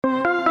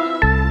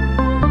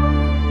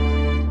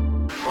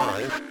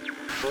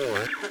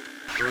4,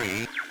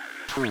 3,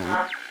 2,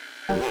 1.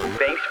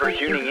 Thanks for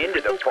tuning in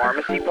to the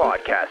Pharmacy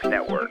Podcast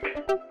Network.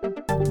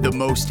 The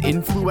most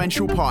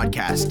influential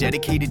podcast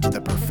dedicated to the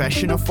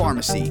profession of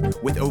pharmacy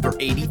with over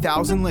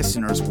 80,000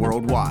 listeners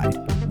worldwide.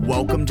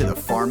 Welcome to the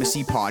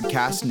Pharmacy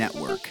Podcast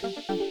Network.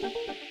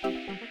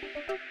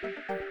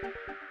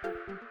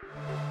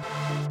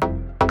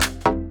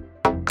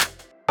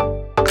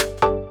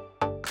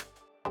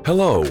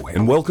 Hello,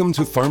 and welcome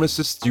to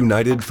Pharmacists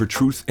United for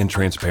Truth and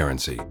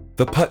Transparency,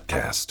 the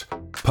PUTcast.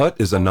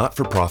 PUT is a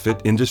not-for-profit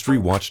industry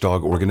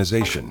watchdog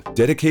organization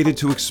dedicated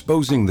to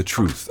exposing the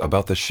truth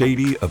about the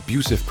shady,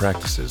 abusive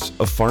practices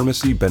of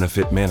pharmacy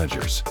benefit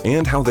managers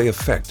and how they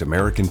affect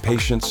American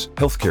patients,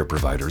 healthcare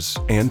providers,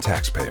 and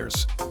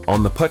taxpayers.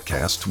 On the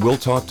PUTcast, we'll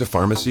talk to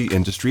pharmacy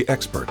industry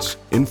experts,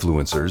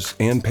 influencers,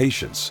 and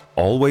patients,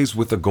 always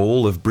with the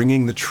goal of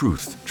bringing the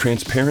truth,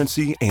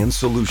 transparency, and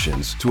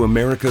solutions to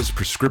America's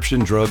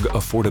prescription drug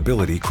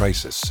affordability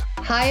crisis.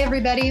 Hi,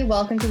 everybody.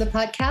 Welcome to the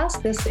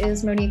podcast. This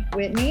is Monique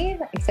Whitney,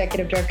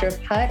 Executive Director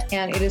of PUT,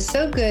 and it is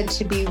so good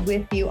to be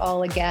with you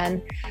all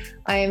again.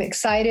 I am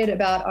excited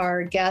about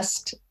our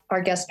guest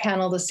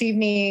panel this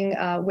evening.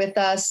 With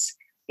us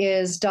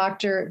is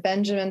Dr.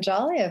 Benjamin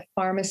Jolly, a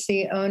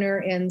pharmacy owner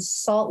in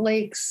Salt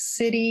Lake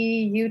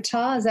City,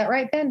 Utah. Is that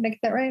right, Ben? Did I get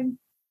that right?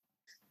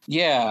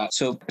 Yeah.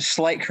 So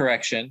slight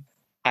correction.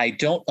 I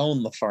don't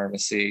own the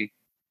pharmacy.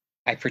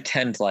 I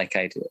pretend like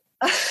I do.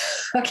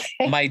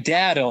 Okay. My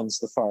dad owns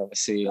the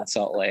pharmacy in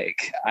Salt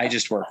Lake. I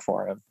just work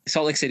for him.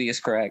 Salt Lake City is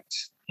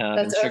correct. In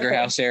the Sugar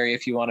House area,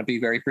 if you want to be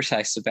very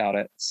precise about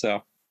it.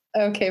 So.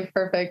 Okay,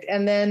 perfect.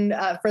 And then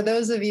for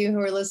those of you who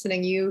are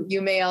listening,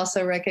 you may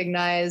also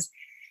recognize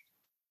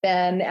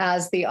Ben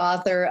as the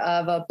author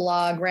of a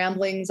blog,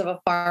 Ramblings of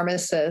a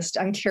Pharmacist.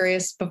 I'm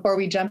curious, before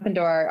we jump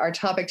into our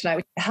topic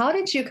tonight, how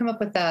did you come up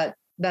with that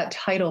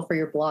title for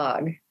your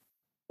blog?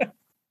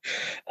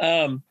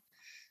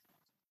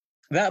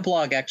 That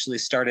blog actually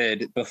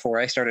started before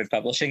I started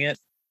publishing it.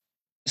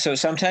 So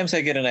sometimes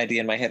I get an idea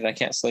in my head and I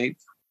can't sleep.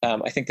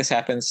 I think this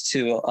happens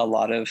to a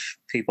lot of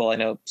people. I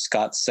know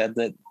Scott said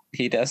that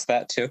he does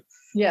that too.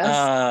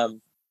 Yes.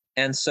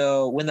 And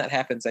so when that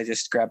happens, I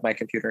just grab my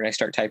computer and I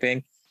start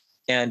typing.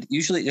 And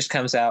usually it just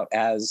comes out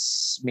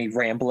as me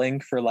rambling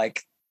for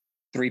like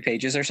 3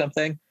 pages or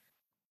something.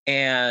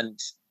 And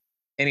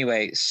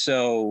anyway,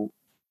 so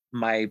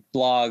my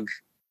blog,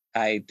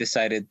 I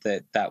decided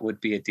that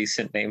would be a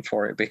decent name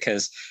for it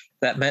because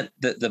that meant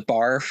that the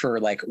bar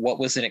for like what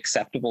was an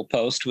acceptable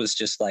post was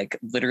just like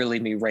literally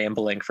me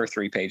rambling for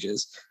 3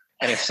 pages.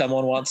 And if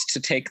someone wants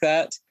to take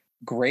that,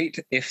 great.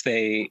 If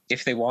they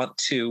want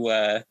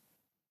to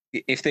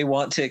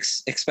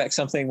expect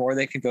something more,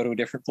 they could go to a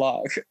different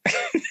blog.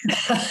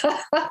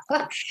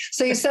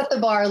 So you set the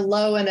bar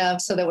low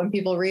enough so that when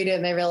people read it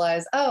and they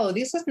realize, oh,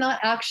 these are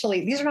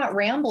not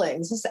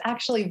ramblings. This is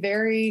actually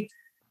very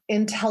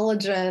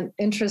intelligent,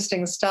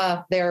 interesting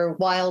stuff. They're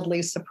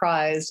wildly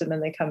surprised and then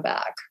they come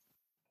back.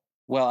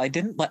 Well,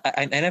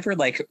 I never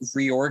like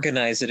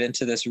reorganize it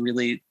into this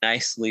really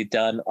nicely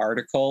done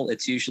article.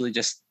 It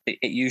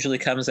usually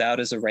comes out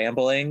as a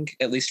rambling,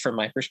 at least from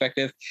my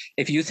perspective.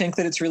 If you think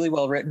that it's really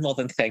well written, well,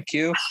 then thank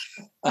you.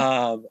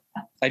 I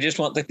just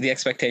want the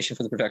expectation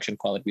for the production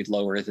quality to be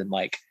lower than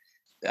like,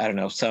 I don't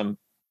know, some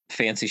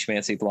fancy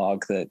schmancy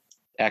blog that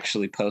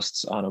actually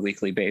posts on a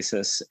weekly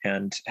basis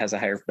and has a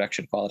higher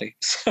production quality.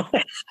 So.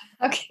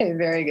 Okay,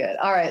 very good.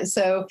 All right.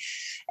 So,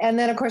 and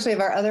then of course we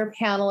have our other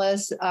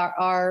panelists,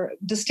 our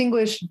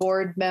distinguished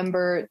board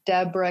member,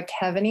 Deborah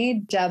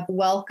Keaveney. Deb,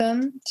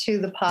 welcome to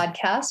the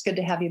podcast. Good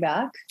to have you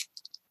back.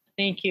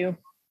 Thank you.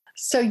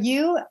 So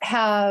you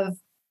have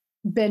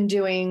been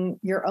doing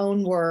your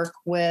own work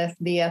with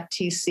the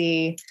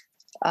FTC.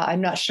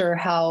 I'm not sure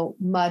how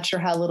much or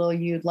how little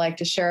you'd like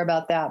to share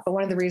about that, but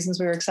one of the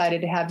reasons we were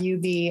excited to have you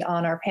be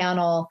on our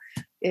panel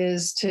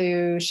is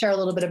to share a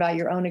little bit about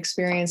your own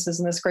experiences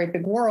in this great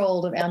big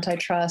world of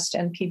antitrust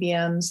and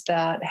PBMs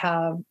that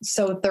have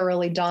so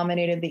thoroughly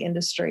dominated the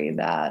industry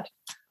that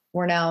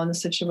we're now in the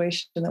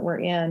situation that we're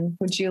in.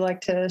 Would you like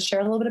to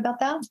share a little bit about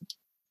that?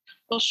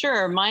 Well,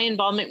 sure. My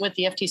involvement with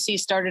the FTC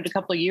started a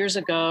couple of years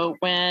ago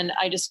when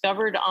I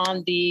discovered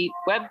on the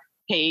web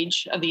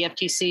page of the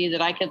FTC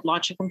that I could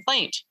launch a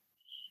complaint.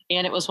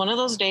 And it was one of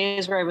those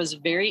days where I was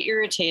very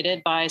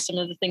irritated by some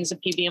of the things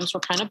that PBMs were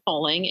kind of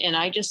pulling. And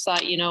I just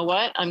thought, you know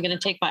what, I'm going to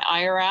take my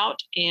ire out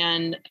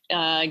and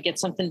get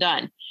something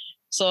done.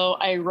 So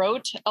I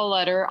wrote a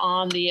letter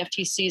on the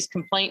FTC's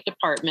complaint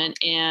department.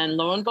 And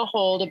lo and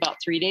behold, about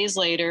 3 days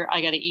later,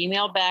 I got an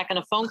email back and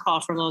a phone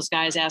call from those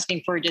guys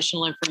asking for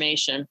additional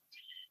information.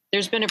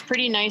 There's been a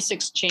pretty nice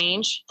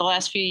exchange the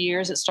last few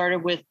years. It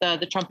started with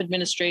the Trump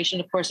administration,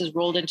 of course, has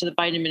rolled into the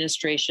Biden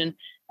administration,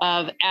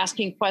 of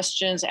asking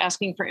questions,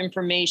 asking for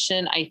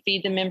information. I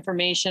feed them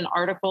information,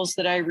 articles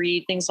that I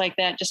read, things like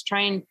that, just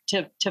trying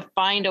to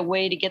find a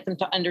way to get them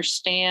to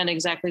understand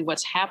exactly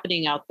what's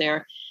happening out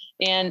there.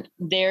 And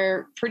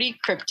they're pretty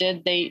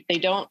cryptid. They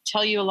don't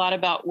tell you a lot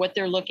about what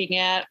they're looking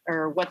at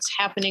or what's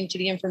happening to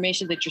the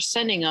information that you're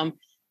sending them.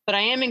 But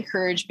I am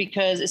encouraged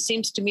because it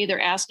seems to me they're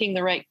asking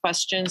the right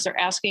questions. They're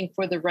asking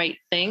for the right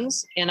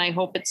things. And I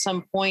hope at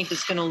some point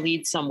it's going to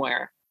lead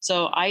somewhere.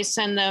 So I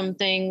send them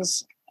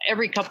things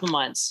every couple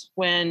months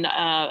when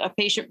a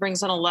patient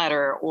brings in a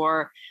letter,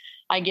 or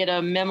I get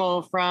a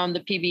memo from the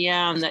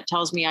PBM that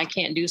tells me I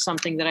can't do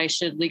something that I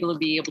should legally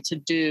be able to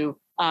do.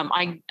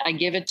 I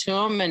give it to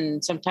them,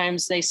 and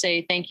sometimes they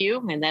say thank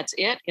you, and that's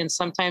it. And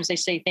sometimes they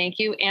say thank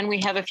you, and we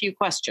have a few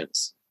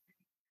questions.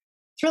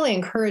 It's really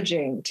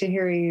encouraging to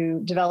hear you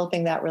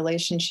developing that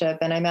relationship.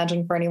 And I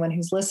imagine for anyone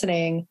who's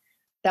listening,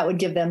 that would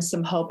give them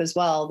some hope as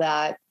well,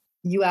 that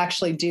you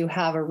actually do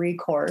have a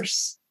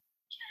recourse.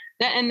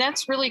 And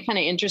that's really kind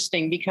of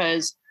interesting,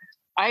 because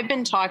I've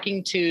been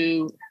talking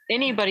to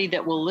anybody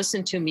that will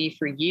listen to me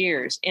for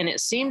years. And it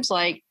seems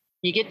like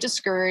you get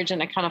discouraged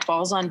and it kind of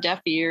falls on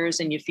deaf ears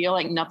and you feel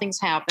like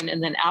nothing's happened.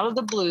 And then out of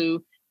the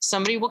blue,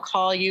 somebody will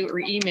call you or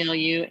email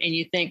you and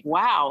you think,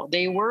 wow,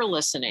 they were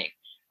listening.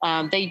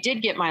 They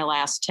did get my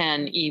last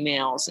 10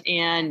 emails.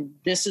 And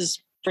this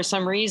is, for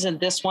some reason,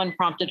 this one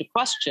prompted a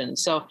question.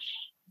 So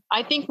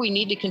I think we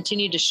need to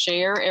continue to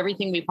share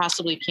everything we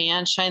possibly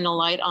can, shine a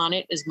light on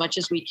it as much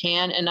as we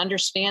can, and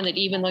understand that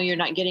even though you're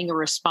not getting a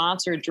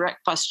response or a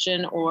direct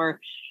question,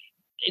 or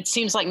it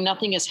seems like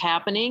nothing is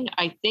happening,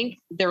 I think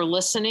they're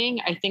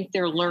listening, I think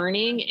they're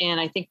learning, and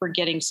I think we're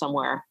getting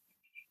somewhere.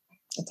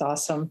 That's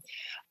awesome.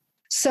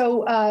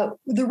 So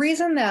the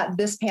reason that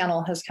this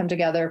panel has come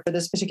together for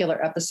this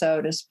particular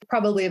episode is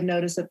probably have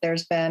noticed that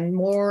there's been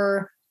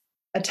more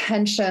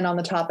attention on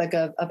the topic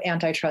of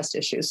antitrust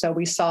issues. So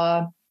we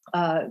saw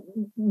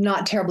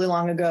not terribly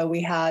long ago,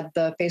 we had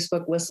the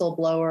Facebook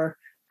whistleblower,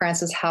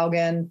 Frances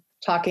Haugen,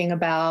 talking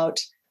about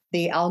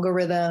the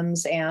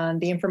algorithms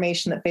and the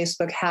information that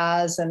Facebook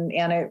has. And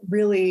it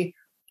really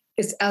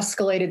it's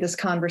escalated this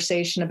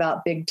conversation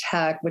about big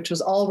tech, which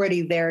was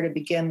already there to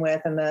begin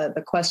with. And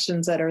the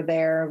questions that are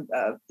there,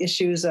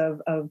 issues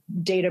of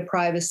data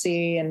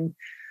privacy and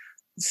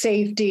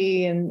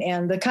safety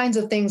and the kinds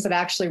of things that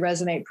actually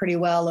resonate pretty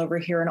well over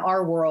here in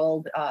our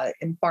world,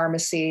 in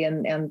pharmacy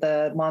and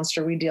the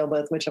monster we deal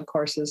with, which of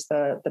course is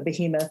the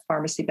behemoth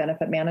pharmacy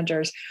benefit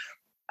managers.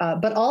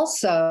 But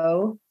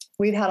also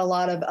we've had a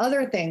lot of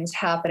other things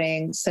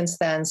happening since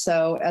then.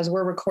 So as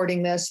we're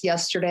recording this,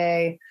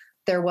 yesterday,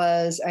 there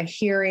was a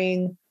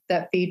hearing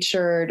that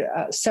featured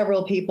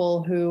several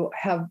people who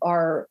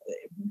are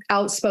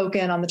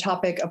outspoken on the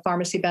topic of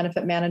pharmacy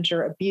benefit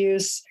manager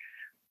abuse.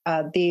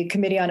 The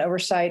Committee on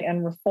Oversight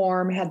and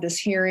Reform had this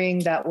hearing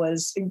that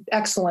was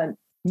excellent,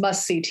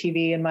 must-see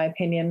TV, in my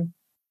opinion.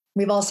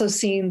 We've also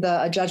seen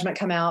a judgment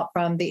come out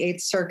from the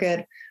Eighth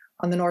Circuit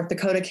on the North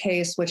Dakota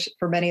case, which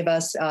for many of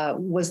us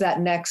was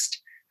that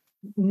next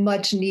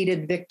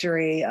much-needed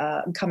victory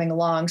coming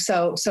along.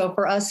 So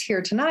for us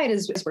here tonight,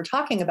 as we're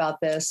talking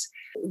about this,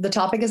 the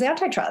topic is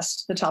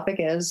antitrust. The topic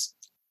is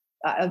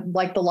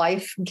like the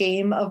life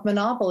game of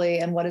monopoly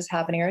and what is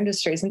happening in our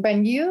industries. And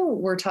Ben, you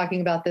were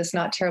talking about this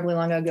not terribly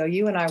long ago.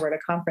 You and I were at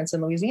a conference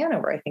in Louisiana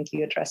where I think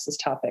you addressed this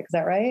topic. Is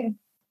that right?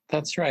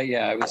 That's right.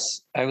 Yeah,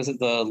 I was at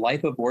the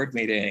LIPA board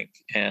meeting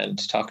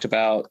and talked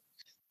about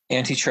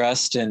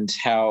antitrust and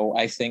how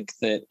I think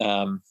that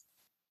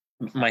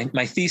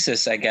my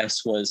thesis, I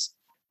guess, was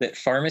that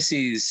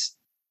pharmacies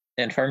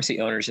and pharmacy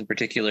owners in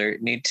particular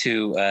need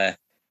to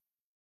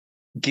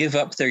give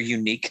up their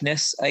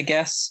uniqueness, I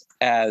guess,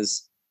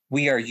 as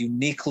we are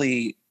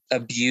uniquely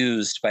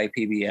abused by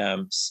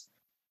PBMs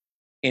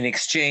in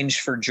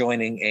exchange for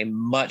joining a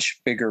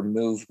much bigger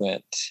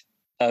movement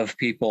of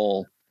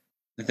people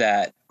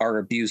that are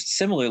abused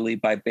similarly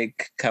by big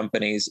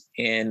companies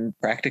in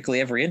practically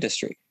every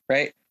industry,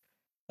 right?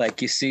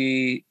 Like you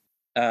see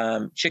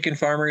chicken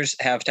farmers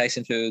have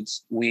Tyson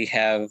Foods, we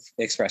have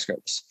Express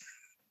Scripts.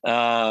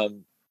 Cattle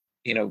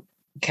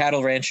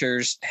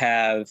ranchers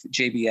have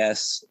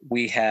JBS,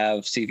 we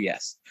have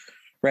CVS,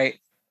 right?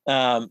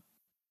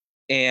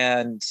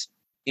 And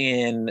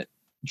in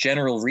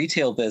general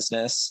retail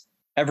business,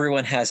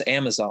 everyone has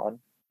Amazon.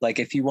 Like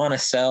if you want to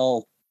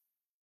sell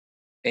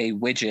a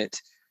widget,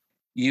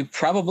 you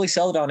probably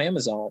sell it on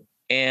Amazon.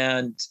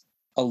 And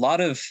a lot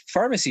of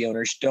pharmacy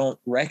owners don't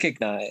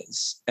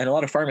recognize, and a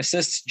lot of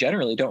pharmacists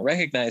generally don't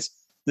recognize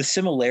the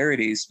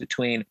similarities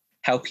between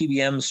how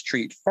PBMs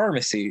treat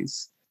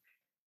pharmacies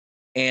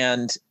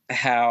and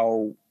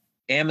how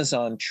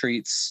Amazon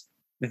treats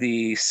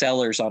the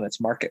sellers on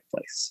its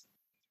marketplace.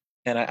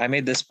 And I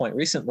made this point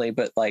recently,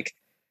 but like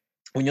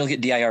when you look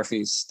at DIR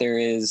fees, there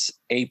is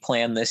a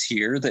plan this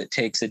year that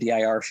takes a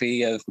DIR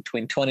fee of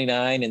between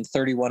 29 and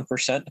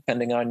 31%,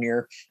 depending on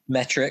your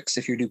metrics.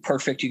 If you do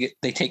perfect,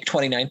 they take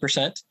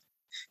 29%. If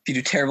you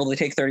do terrible, they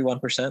take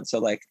 31%. So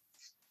like,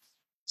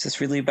 is this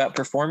really about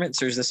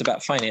performance or is this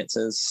about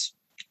finances?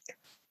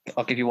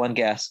 I'll give you one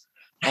guess.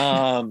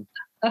 But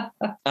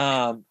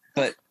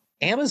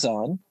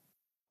Amazon,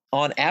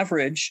 on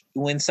average,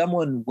 when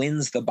someone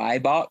wins the buy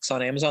box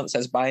on Amazon that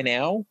says buy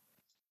now,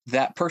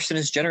 that person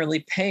is generally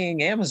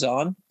paying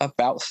Amazon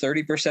about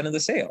 30% of the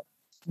sale.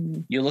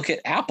 Mm-hmm. You look at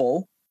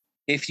Apple,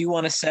 if you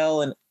want to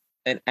sell an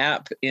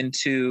app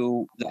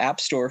into the App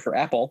Store for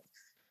Apple,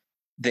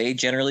 they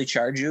generally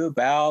charge you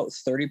about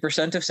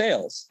 30% of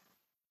sales.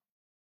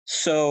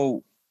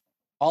 So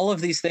all of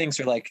these things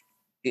are like,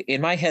 in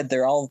my head,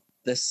 they're all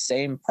the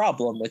same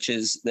problem, which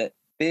is that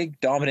big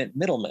dominant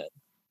middlemen,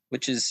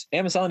 which is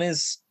Amazon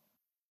is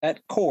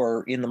at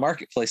core in the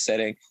marketplace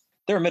setting,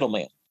 they're a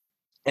middleman.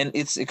 And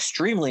it's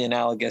extremely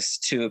analogous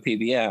to a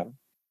PBM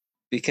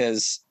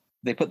because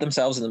they put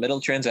themselves in the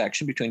middle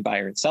transaction between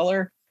buyer and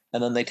seller,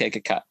 and then they take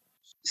a cut.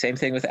 Same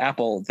thing with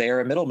Apple. They're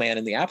a middleman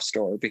in the App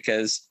Store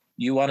because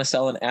you want to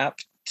sell an app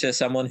to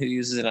someone who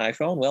uses an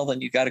iPhone, well,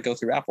 then you got to go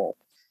through Apple.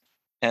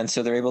 And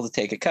so they're able to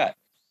take a cut.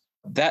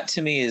 That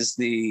to me is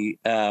the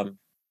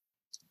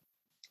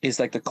is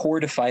like the core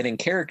defining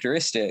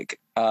characteristic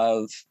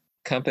of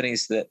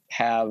companies that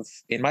have,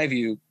 in my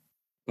view,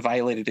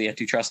 violated the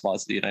antitrust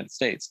laws of the United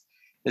States,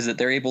 is that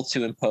they're able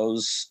to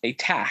impose a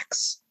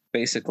tax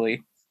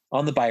basically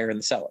on the buyer and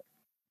the seller.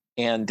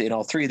 And in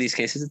all three of these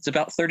cases, it's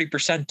about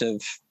 30%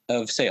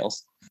 of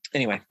sales.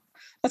 Anyway,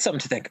 that's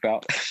something to think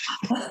about.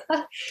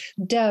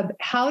 Deb,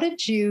 how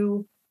did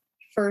you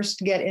first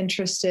get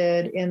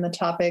interested in the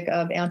topic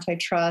of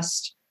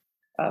antitrust,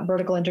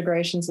 vertical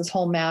integrations, this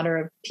whole matter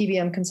of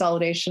PBM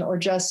consolidation, or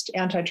just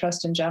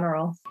antitrust in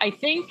general? I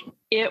think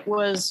it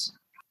was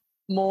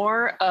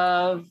more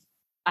of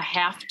a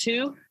have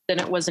to than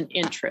it was an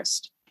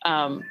interest.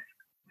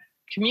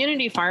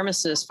 Community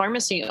pharmacists,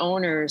 pharmacy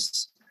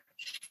owners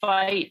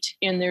fight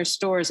in their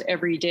stores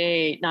every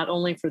day, not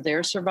only for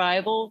their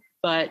survival,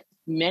 but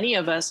many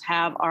of us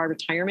have our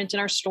retirement in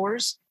our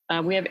stores.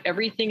 We have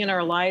everything in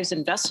our lives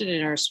invested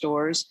in our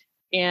stores.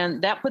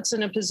 And that puts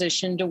in a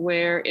position to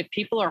where if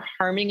people are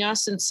harming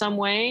us in some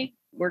way,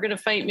 we're going to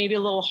fight maybe a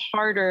little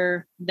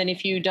harder than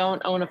if you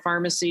don't own a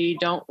pharmacy,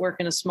 don't work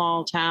in a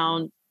small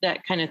town,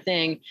 that kind of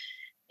thing.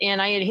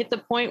 And I had hit the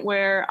point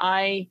where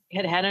I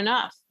had had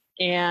enough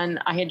and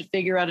I had to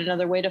figure out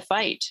another way to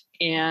fight.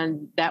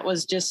 And that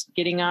was just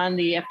getting on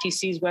the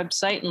FTC's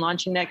website and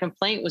launching that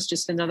complaint was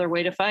just another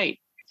way to fight.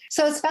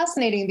 So it's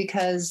fascinating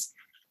because,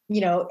 you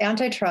know,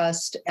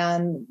 antitrust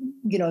and,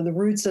 you know, the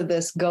roots of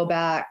this go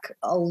back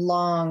a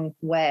long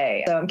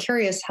way. So I'm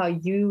curious how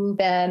you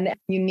then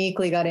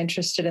uniquely got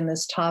interested in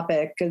this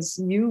topic,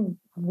 because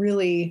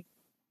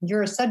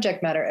you're a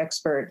subject matter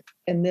expert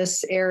in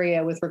this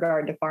area with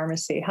regard to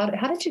pharmacy. How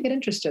did you get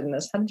interested in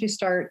this? How did you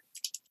start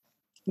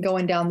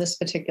going down this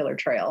particular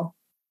trail?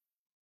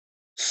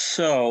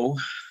 So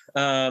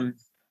I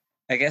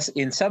guess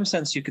in some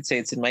sense you could say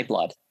it's in my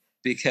blood,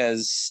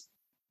 because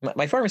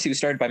my pharmacy was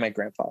started by my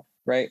grandfather,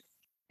 right?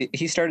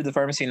 He started the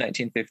pharmacy in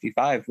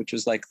 1955, which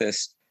was like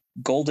this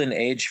golden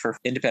age for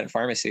independent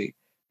pharmacy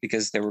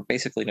because there were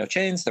basically no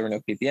chains, there were no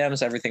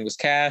PBMs, everything was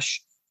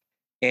cash.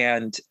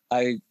 And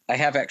I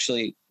have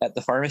actually at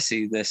the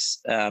pharmacy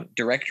this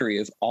directory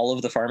of all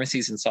of the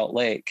pharmacies in Salt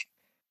Lake,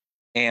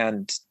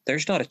 and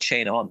there's not a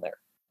chain on there.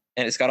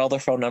 And it's got all their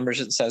phone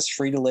numbers. It says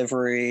free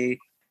delivery,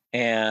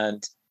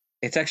 and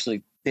it's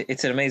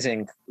an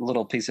amazing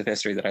little piece of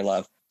history that I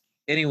love.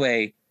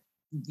 Anyway,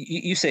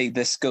 you say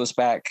this goes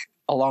back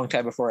a long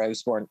time before I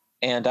was born,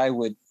 and I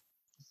would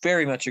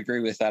very much agree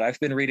with that. I've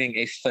been reading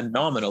a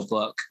phenomenal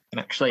book, and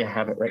actually I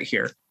have it right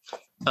here,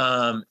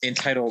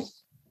 entitled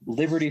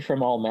Liberty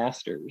from All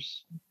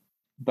Masters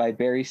by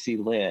Barry C.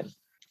 Lynn.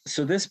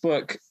 So this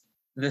book,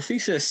 the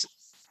thesis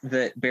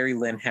that Barry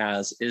Lynn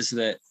has is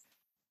that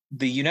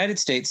the United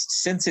States,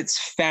 since its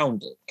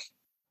founding,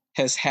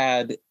 has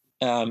had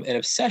an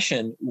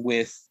obsession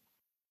with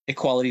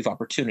equality of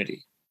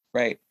opportunity,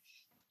 right?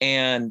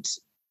 And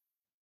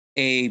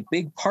a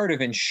big part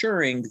of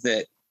ensuring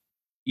that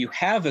you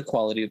have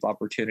equality of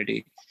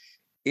opportunity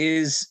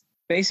is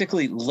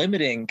basically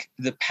limiting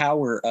the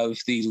power of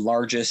the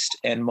largest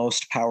and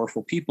most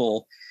powerful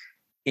people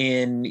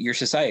in your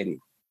society.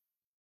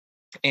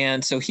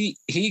 And so he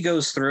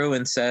goes through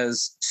and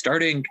says,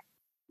 starting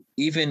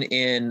even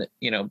in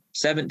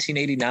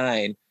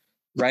 1789,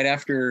 right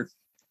after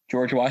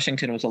George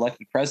Washington was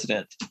elected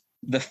president,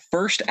 the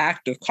first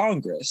act of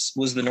Congress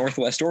was the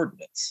Northwest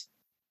Ordinance.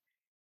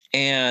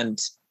 And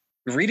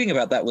reading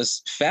about that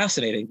was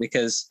fascinating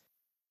because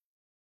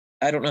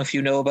I don't know if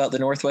you know about the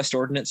Northwest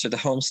Ordinance or the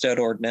Homestead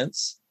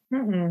Ordinance,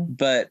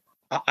 but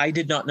I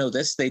did not know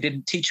this. They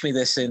didn't teach me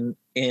this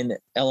in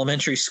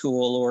elementary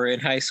school or in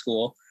high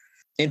school.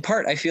 In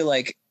part, I feel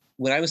like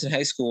when I was in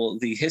high school,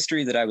 the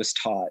history that I was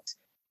taught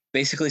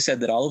basically said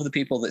that all of the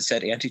people that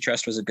said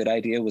antitrust was a good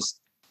idea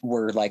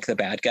were like the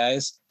bad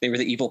guys. They were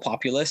the evil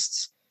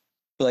populists.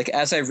 But like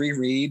as I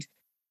reread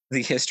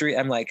the history,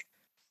 I'm like,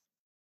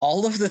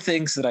 all of the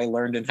things that I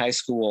learned in high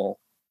school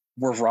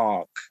were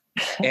wrong.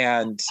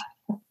 And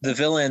the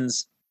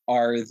villains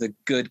are the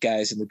good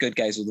guys and the good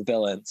guys are the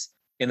villains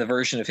in the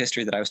version of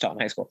history that I was taught in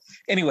high school.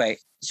 Anyway,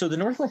 so the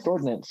Northwest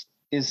Ordinance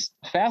is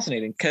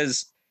fascinating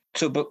because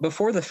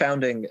before the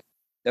founding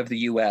of the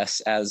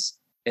U.S. as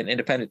an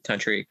independent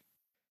country,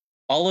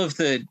 all of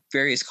the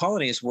various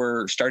colonies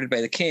were started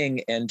by the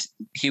king, and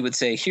he would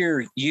say,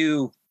 here,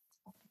 you,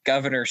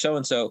 governor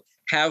so-and-so,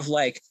 have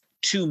like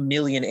 2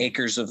 million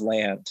acres of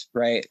land,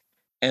 right?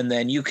 And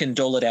then you can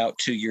dole it out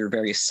to your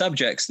various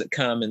subjects that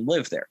come and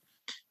live there.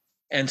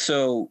 And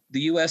so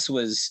the US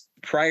was,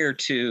 prior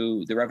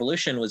to the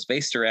revolution, was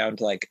based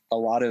around like a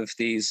lot of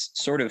these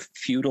sort of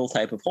feudal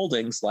type of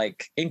holdings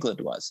like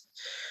England was.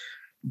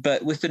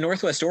 But with the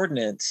Northwest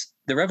Ordinance,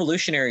 the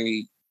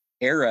Revolutionary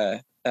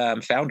era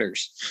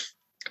founders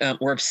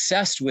were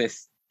obsessed with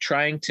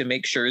trying to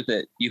make sure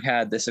that you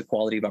had this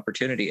equality of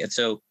opportunity. And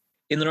so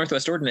in the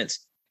Northwest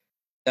Ordinance,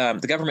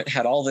 the government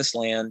had all this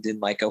land in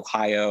like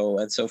Ohio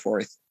and so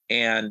forth,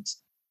 and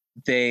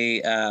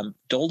they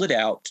doled it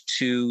out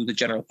to the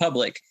general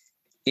public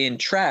in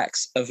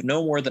tracts of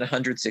no more than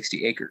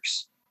 160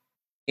 acres.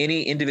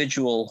 Any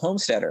individual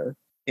homesteader,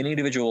 any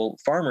individual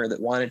farmer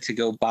that wanted to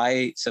go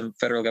buy some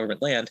federal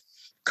government land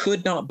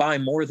could not buy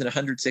more than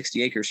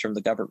 160 acres from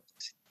the government.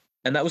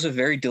 And that was a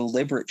very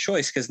deliberate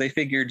choice because they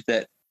figured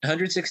that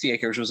 160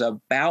 acres was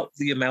about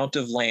the amount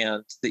of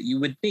land that you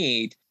would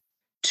need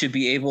to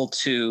be able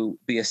to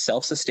be a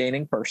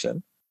self-sustaining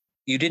person.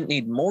 You didn't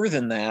need more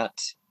than that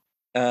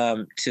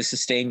to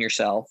sustain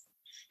yourself.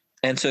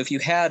 And so if you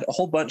had a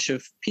whole bunch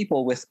of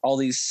people with all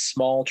these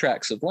small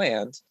tracts of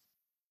land,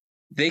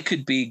 they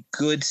could be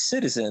good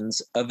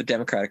citizens of a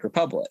democratic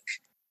republic.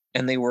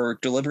 And they were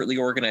deliberately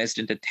organized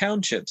into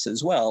townships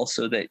as well,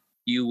 so that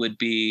you would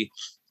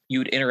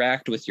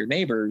interact with your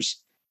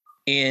neighbors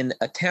in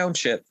a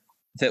township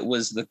that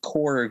was the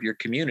core of your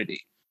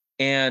community.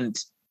 And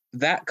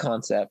that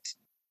concept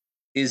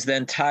is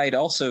then tied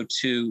also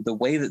to the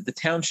way that the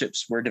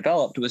townships were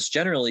developed. Was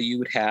generally you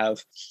would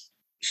have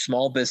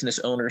small business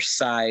owner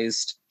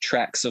sized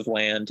tracts of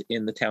land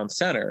in the town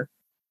center,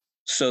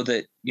 so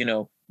that,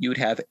 you would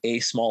have a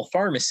small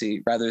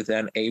pharmacy rather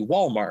than a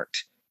Walmart.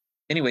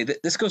 Anyway,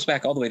 this goes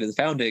back all the way to the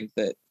founding,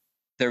 that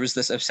there was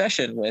this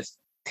obsession with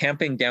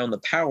tamping down the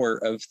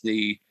power of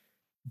the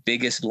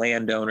biggest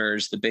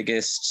landowners, the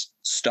biggest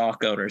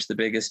stock owners, the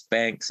biggest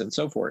banks, and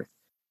so forth.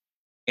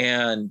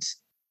 And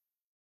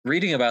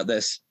reading about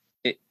this,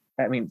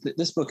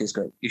 this book is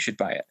great. You should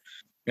buy it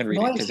and read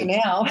Going it. to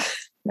now.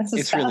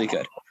 It's really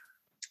good.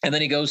 And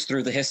then he goes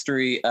through the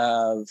history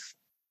of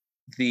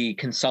the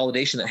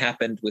consolidation that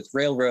happened with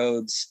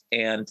railroads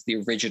and the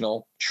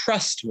original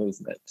trust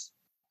movement,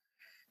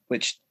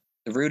 which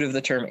the root of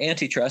the term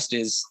antitrust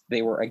is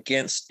they were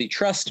against the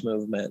trust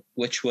movement,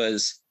 which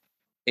was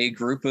a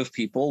group of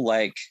people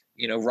like,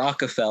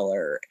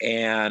 Rockefeller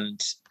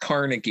and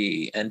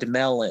Carnegie and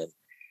Mellon.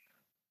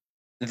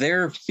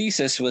 Their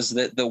thesis was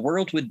that the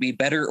world would be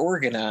better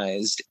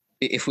organized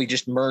if we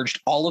just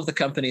merged all of the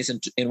companies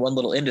in one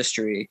little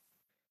industry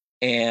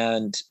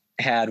and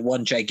had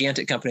one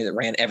gigantic company that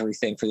ran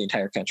everything for the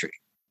entire country.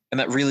 And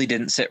that really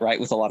didn't sit right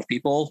with a lot of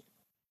people.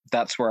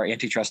 That's where our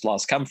antitrust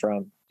laws come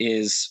from,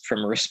 is from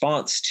a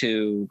response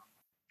to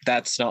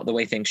that's not the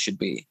way things should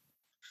be.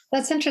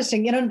 That's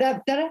interesting.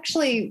 That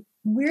actually,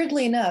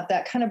 weirdly enough,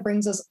 that kind of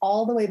brings us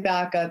all the way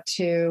back up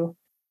to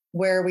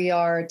where we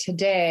are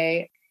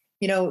today.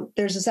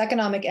 There's this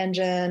economic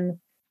engine.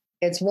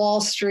 It's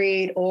Wall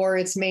Street or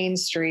it's Main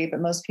Street,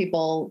 but most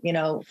people,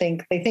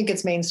 think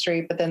it's Main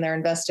Street, but then they're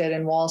invested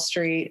in Wall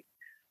Street.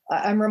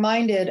 I'm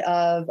reminded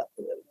of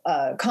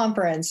a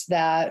conference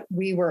that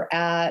we were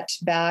at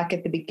back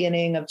at the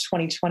beginning of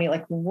 2020,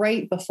 like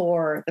right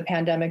before the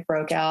pandemic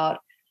broke out.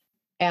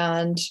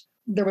 And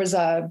there was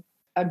a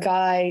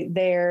guy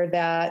there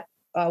that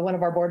one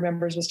of our board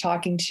members was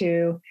talking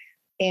to,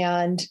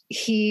 and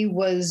he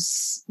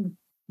was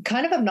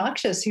kind of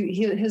obnoxious.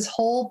 His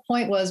whole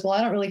point was, well,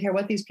 I don't really care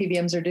what these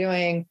PBMs are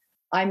doing.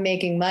 I'm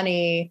making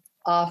money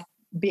off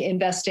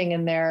investing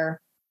in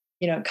their,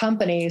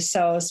 company.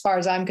 So as far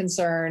as I'm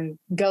concerned,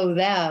 go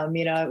them.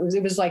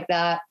 It was like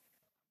that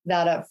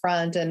up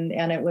front, and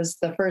it was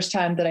the first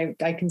time that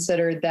I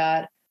considered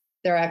that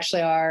there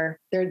actually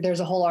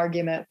there's a whole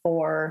argument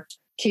for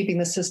keeping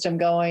the system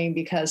going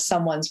because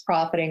someone's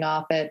profiting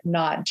off it,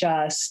 not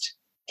just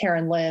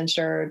Karen Lynch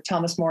or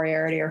Thomas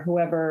Moriarty or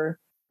whoever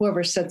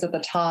sits at the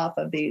top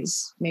of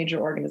these major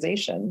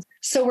organizations.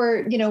 So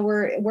we're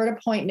at a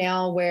point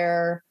now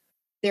where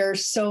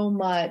there's so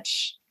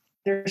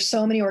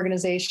many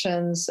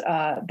organizations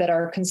that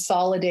are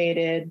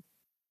consolidated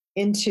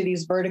into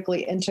these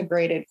vertically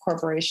integrated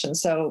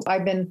corporations. So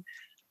I've been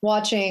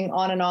watching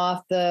on and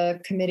off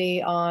the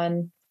Committee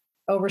on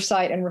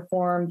Oversight and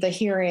Reform, the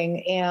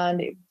hearing,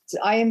 and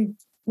I am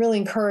really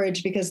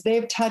encouraged because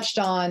they've touched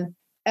on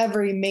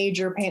every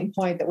major pain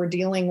point that we're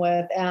dealing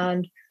with.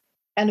 And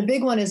a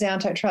big one is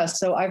antitrust.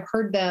 So I've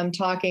heard them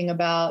talking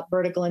about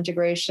vertical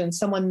integration.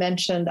 Someone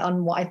mentioned,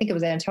 I think it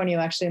was Antonio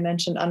actually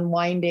mentioned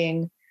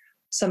unwinding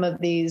some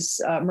of these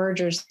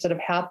mergers that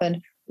have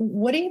happened.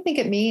 What do you think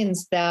it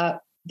means that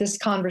this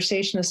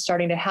conversation is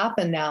starting to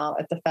happen now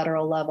at the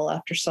federal level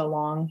after so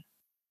long?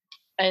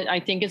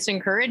 I think it's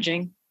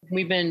encouraging.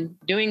 We've been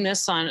doing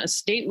this on a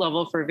state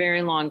level for a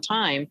very long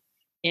time,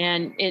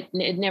 and it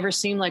never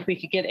seemed like we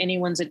could get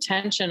anyone's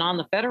attention on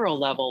the federal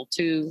level.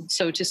 To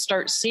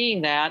start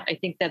seeing that, I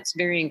think that's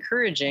very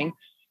encouraging.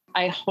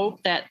 I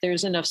hope that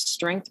there's enough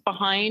strength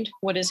behind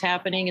what is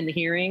happening in the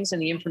hearings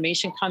and the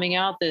information coming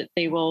out that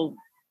they will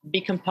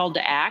be compelled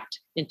to act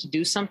and to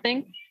do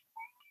something,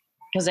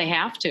 because they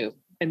have to.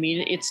 I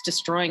mean, it's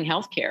destroying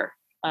healthcare.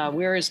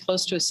 We're as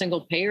close to a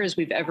single payer as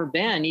we've ever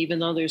been, even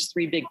though there's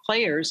three big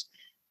players.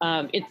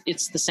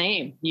 It's the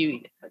same.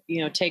 You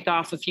take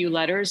off a few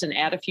letters and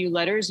add a few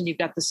letters, and you've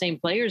got the same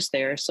players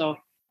there. So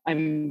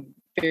I'm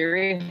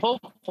very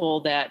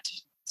hopeful that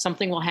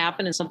something will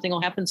happen and something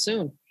will happen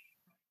soon.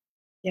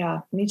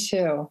 Yeah, me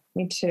too.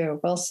 Me too.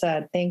 Well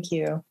said. Thank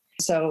you.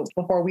 So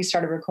before we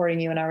started recording,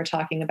 you and I were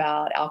talking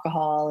about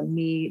alcohol and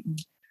meat,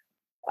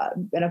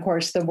 and of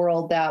course the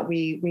world that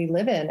we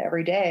live in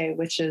every day,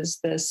 which is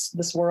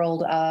this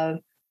world of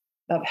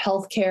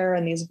healthcare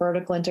and these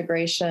vertical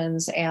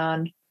integrations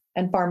and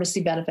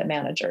pharmacy benefit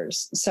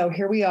managers. So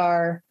here we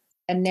are,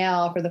 and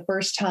now for the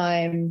first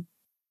time,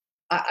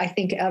 I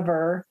think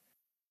ever,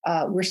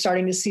 we're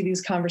starting to see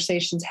these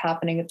conversations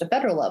happening at the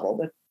federal level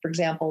with, for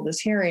example, this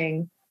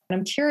hearing. And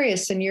I'm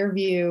curious, in your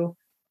view,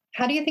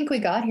 how do you think we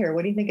got here?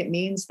 What do you think it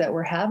means that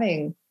we're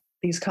having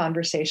these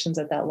conversations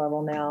at that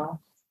level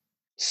now?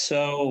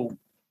 So,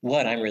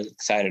 what I'm really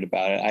excited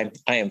about it.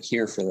 I am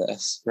here for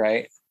this,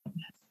 right?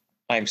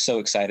 I'm so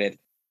excited.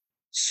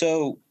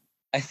 So,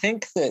 I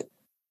think that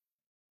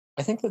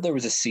there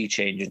was a sea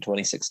change in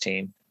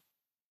 2016,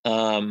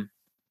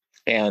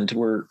 and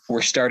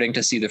we're starting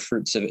to see the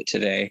fruits of it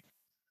today.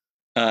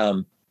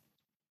 I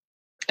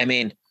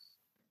mean,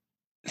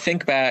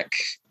 think back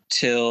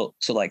to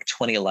like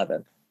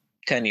 2011,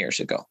 10 years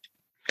ago.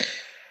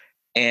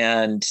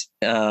 And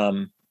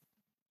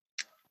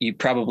you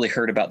probably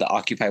heard about the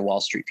Occupy Wall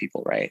Street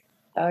people, right?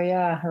 Oh,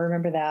 yeah, I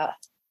remember that.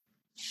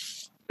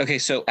 Okay,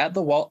 so at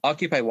the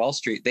Occupy Wall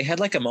Street, they had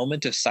like a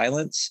moment of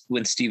silence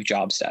when Steve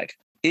Jobs died.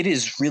 It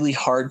is really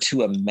hard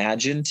to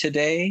imagine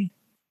today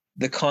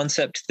the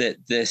concept that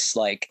this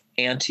like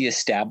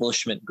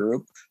anti-establishment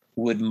group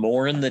would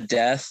mourn the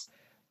death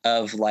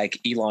of like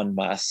Elon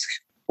Musk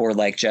or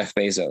like Jeff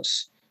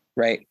Bezos,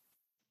 right?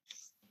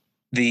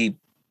 The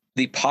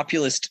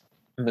populist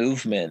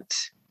movement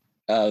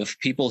of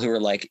people who are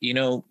like,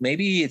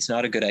 maybe it's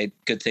not a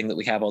good thing that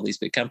we have all these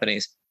big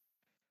companies.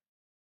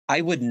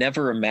 I would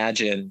never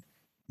imagine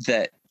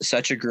that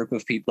such a group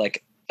of people,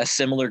 like a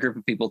similar group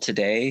of people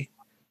today,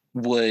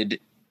 would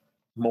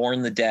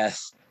mourn the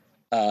death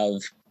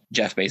of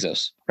Jeff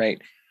Bezos,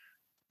 right?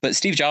 But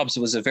Steve Jobs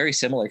was a very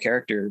similar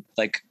character.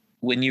 Like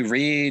when you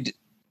read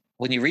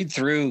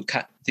through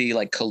the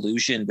like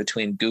collusion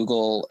between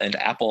Google and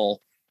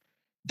Apple,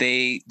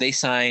 they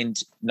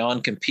signed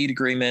non-compete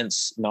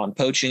agreements,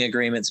 non-poaching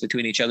agreements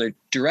between each other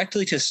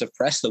directly to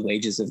suppress the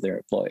wages of their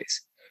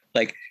employees.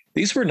 Like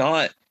these were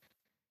not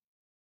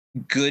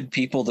good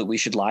people that we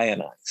should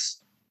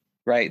lionize,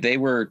 right? They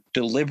were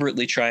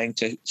deliberately trying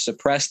to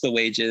suppress the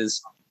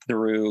wages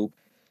through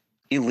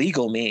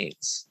illegal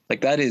means.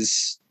 Like that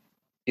is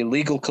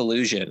illegal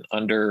collusion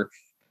under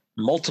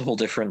multiple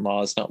different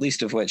laws, not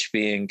least of which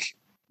being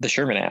the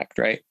Sherman Act,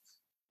 right?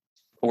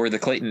 Or the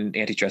Clayton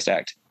Antitrust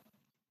Act.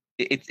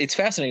 It's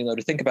fascinating, though,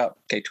 to think about,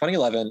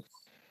 2011,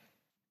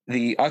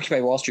 the Occupy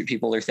Wall Street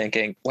people are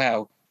thinking,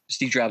 wow,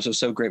 Steve Jobs was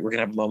so great, we're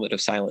going to have a moment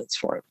of silence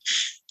for him.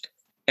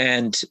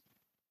 And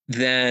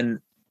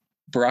then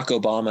Barack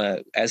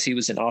Obama, as he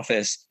was in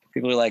office,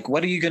 people are like,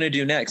 what are you going to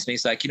do next? And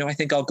he's like, I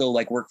think I'll go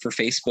like work for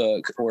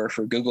Facebook or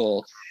for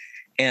Google.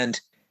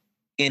 And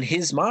in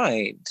his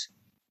mind,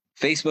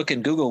 Facebook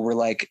and Google were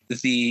like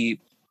the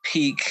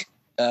peak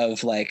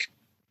of like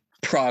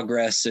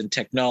progress and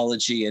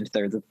technology, and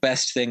they're the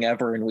best thing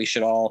ever, and we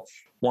should all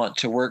want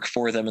to work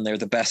for them, and they're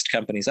the best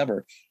companies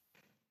ever.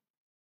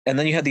 And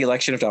then you had the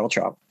election of Donald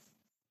Trump.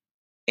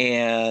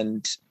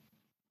 And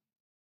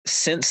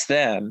since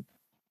then,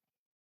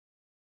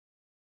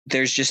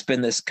 there's just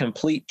been this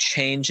complete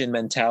change in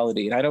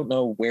mentality. And I don't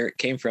know where it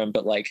came from,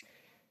 but like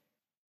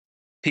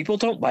people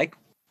don't like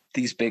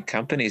these big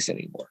companies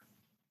anymore.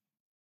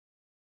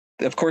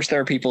 Of course, there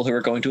are people who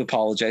are going to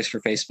apologize for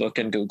Facebook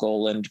and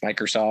Google and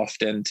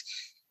Microsoft and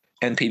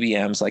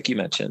PBMs, like you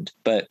mentioned.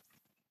 But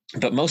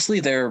mostly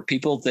there are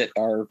people that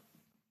are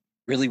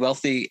really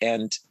wealthy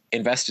and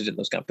invested in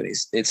those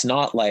companies. It's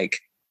not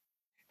like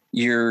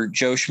your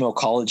Joe Schmo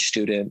college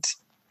student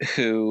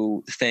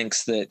who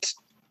thinks that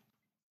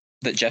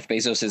Jeff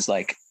Bezos is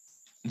like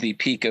the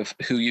peak of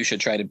who you should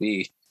try to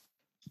be.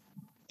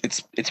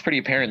 It's pretty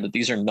apparent that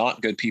these are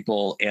not good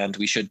people, and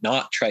we should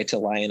not try to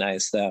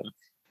lionize them.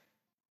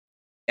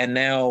 And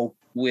now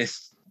with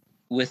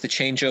the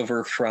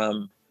changeover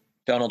from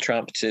Donald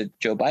Trump to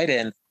Joe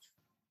Biden,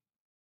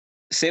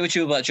 say what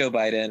you will about Joe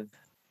Biden,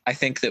 I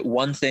think that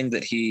one thing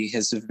that he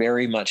has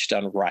very much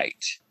done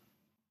right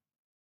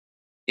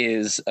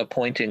is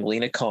appointing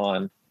Lina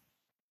Khan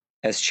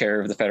as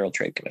chair of the Federal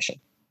Trade Commission.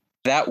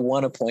 That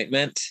one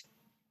appointment,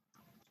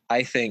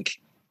 I think,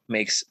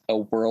 makes a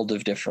world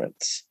of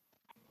difference.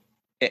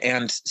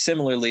 And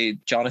similarly,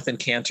 Jonathan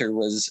Cantor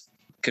was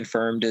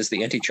confirmed as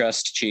the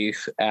antitrust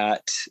chief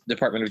at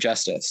Department of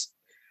Justice.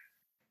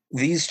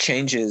 These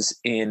changes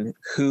in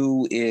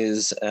who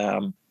is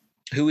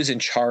in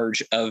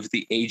charge of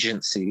the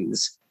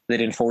agencies that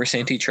enforce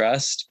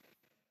antitrust,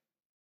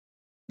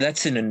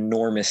 that's an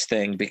enormous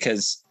thing,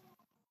 because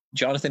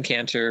Jonathan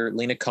Cantor,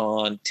 Lina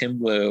Khan, Tim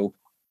Wu,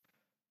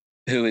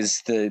 who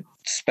is the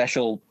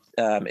special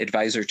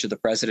advisor to the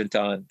president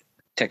on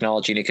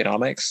technology and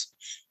economics.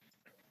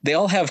 They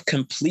all have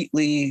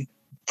completely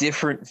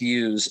different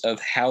views of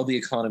how the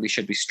economy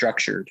should be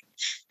structured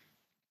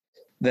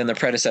than the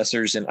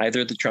predecessors in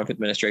either the Trump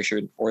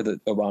administration or the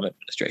Obama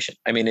administration.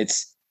 I mean,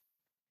 it's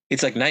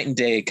like night and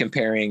day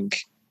comparing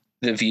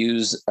the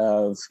views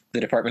of the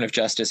Department of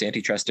Justice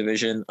Antitrust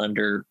Division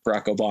under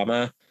Barack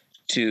Obama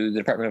to the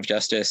Department of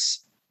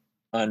Justice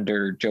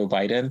under Joe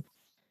Biden.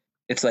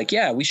 It's like,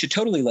 yeah, we should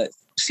totally let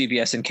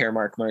CVS and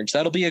Caremark merge.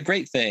 That'll be a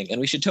great thing.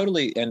 And we should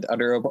totally, and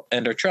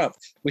under Trump,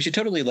 we should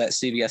totally let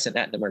CVS and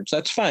Aetna merge.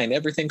 That's fine.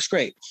 Everything's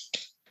great.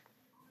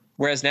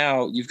 Whereas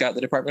now you've got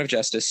the Department of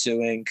Justice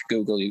suing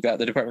Google. You've got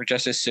the Department of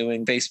Justice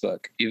suing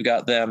Facebook. You've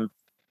got them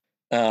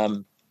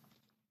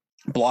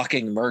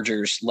blocking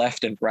mergers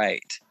left and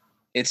right.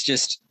 It's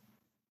just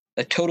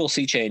a total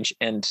sea change.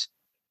 And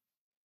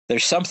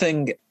there's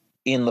something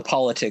in the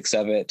politics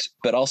of it,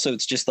 but also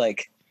it's just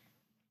like,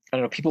 I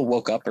don't know, people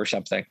woke up or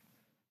something.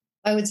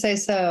 I would say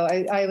so.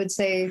 I would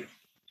say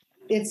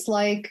it's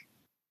like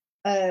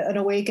an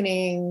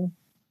awakening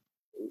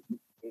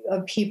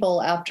of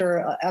people after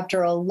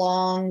a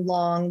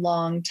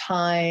long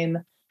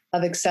time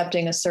of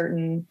accepting a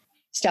certain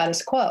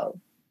status quo.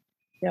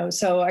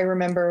 So I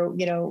remember,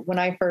 when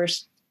I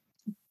first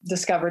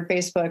discovered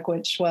Facebook,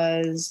 which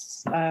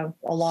was a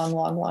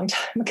long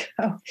time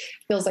ago,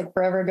 feels like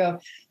forever ago.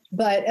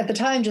 But at the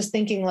time, just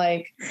thinking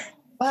like,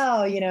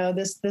 wow,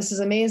 this is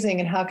amazing.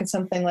 And how could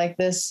something like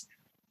this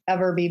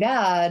ever be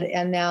bad?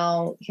 And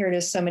now here it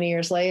is so many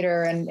years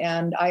later.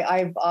 And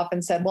I've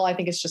often said, well, I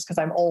think it's just because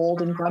I'm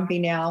old and grumpy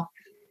now.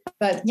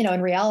 But,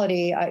 in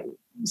reality, I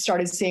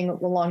started seeing a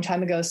long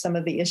time ago some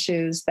of the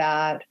issues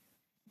that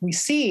we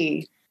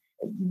see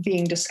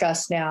being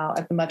discussed now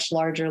at the much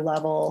larger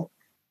level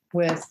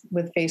with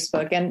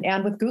Facebook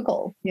and with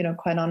Google,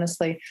 quite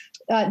honestly.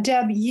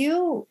 Deb,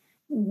 you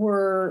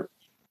were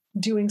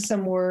doing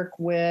some work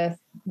with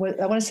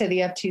I want to say the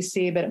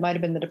FTC, but it might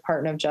have been the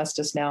Department of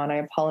Justice now, and I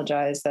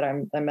apologize that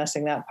I'm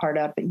messing that part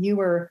up. But you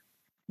were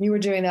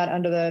doing that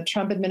under the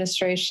Trump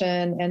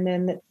administration, and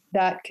then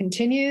that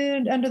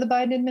continued under the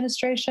Biden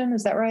administration.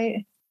 Is that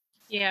right?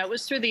 Yeah, it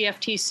was through the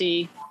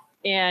FTC,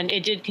 and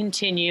it did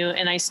continue.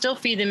 And I still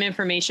feed them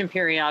information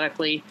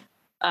periodically.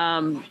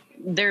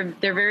 They're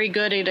very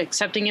good at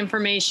accepting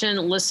information,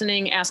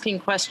 listening, asking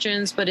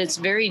questions, but it's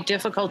very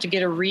difficult to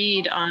get a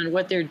read on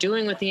what they're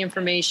doing with the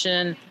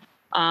information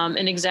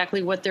and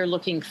exactly what they're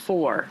looking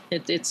for.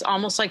 It's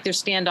almost like they're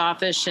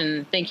standoffish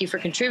and thank you for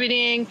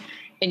contributing.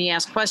 And you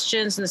ask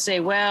questions and they say,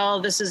 well,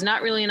 this is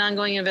not really an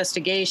ongoing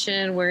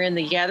investigation. We're in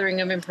the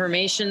gathering of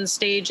information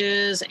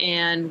stages,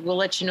 and we'll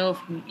let you know if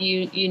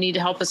you need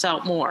to help us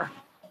out more.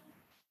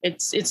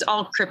 It's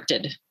all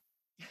cryptid.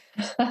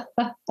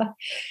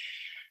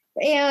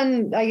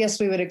 And I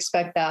guess we would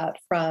expect that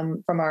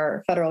from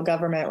our federal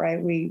government,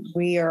 right?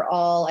 We are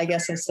all, I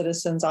guess, as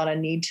citizens on a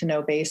need to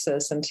know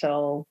basis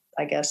until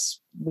I guess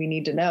we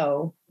need to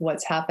know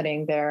what's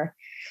happening there.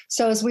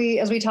 So as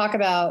we talk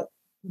about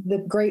the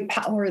great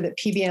power that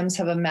PBMs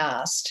have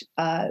amassed,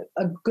 a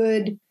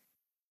good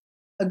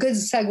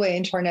segue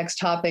into our next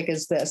topic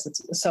is this.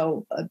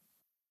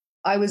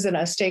 I was in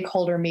a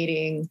stakeholder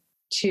meeting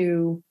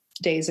 2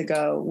 days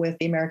ago with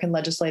the American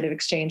Legislative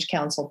Exchange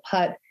Council.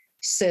 PUT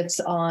sits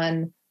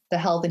on the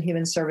Health and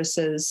Human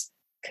Services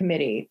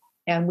Committee.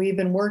 And we've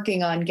been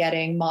working on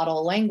getting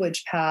model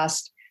language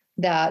passed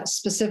that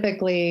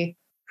specifically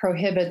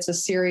prohibits a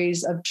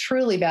series of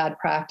truly bad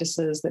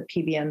practices that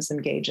PBMs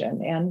engage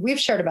in. And we've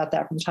shared about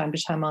that from time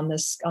to time on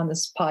this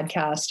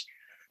podcast.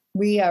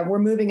 We're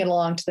moving it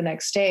along to the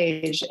next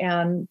stage.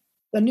 And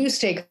a new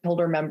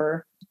stakeholder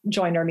member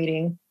joined our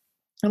meeting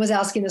and was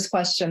asking this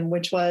question,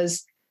 which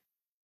was,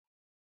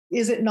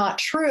 is it not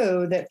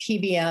true that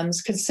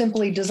PBMs could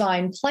simply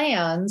design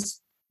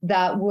plans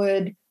that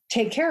would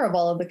take care of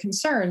all of the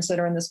concerns that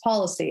are in this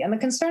policy? And the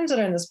concerns that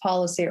are in this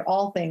policy are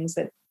all things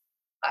that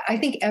I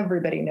think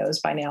everybody knows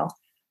by now.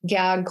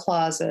 Gag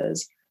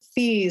clauses,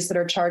 fees that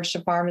are charged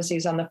to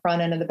pharmacies on the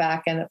front end and the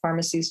back end that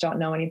pharmacies don't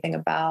know anything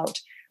about,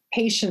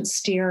 patient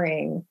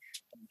steering,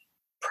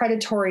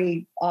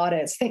 predatory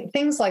audits,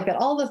 things like that,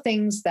 all the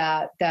things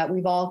that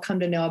we've all come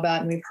to know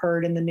about and we've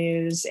heard in the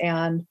news.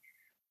 And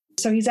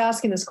so he's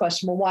asking this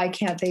question, well, why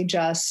can't they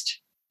just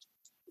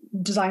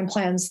design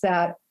plans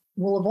that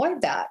will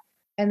avoid that?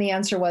 And the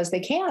answer was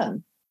they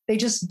can. They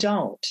just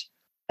don't.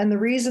 And the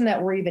reason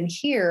that we're even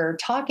here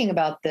talking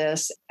about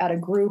this at a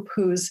group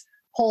whose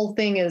whole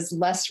thing is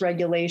less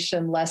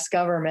regulation, less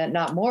government,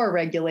 not more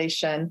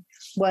regulation,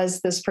 was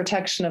this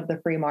protection of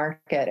the free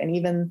market. And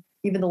even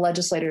the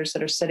legislators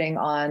that are sitting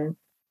on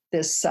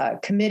this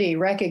committee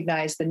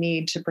recognize the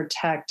need to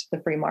protect the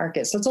free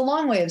market. So it's a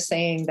long way of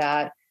saying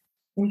that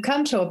we've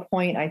come to a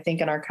point, I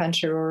think, in our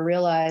country where we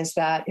realize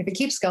that if it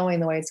keeps going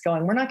the way it's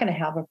going, we're not going to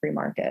have a free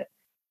market.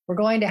 We're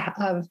going to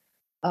have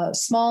a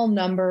small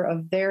number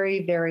of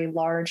very, very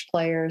large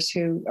players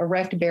who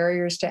erect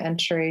barriers to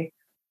entry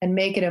and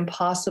make it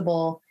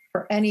impossible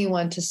for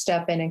anyone to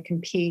step in and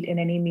compete in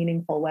any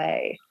meaningful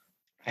way.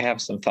 I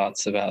have some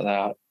thoughts about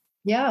that.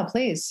 Yeah,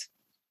 please.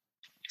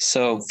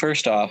 So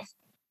first off,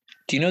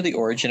 do you know the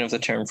origin of the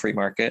term free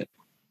market?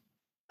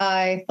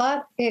 I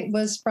thought it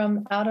was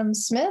from Adam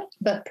Smith,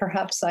 but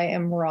perhaps I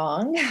am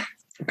wrong.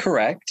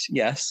 Correct.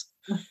 Yes.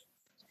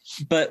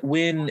 But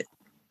when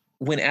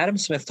Adam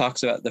Smith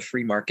talks about the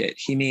free market,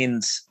 he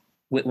means,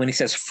 when he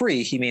says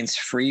free, he means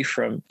free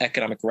from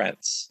economic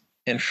rents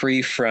and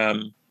free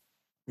from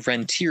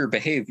rentier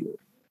behavior,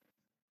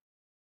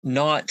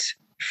 not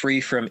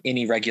free from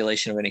any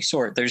regulation of any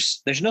sort.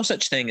 There's no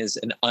such thing as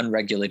an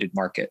unregulated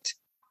market.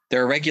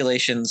 There are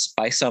regulations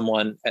by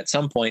someone at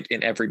some point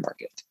in every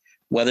market,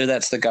 whether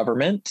that's the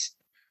government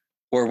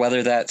or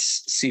whether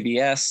that's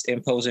CVS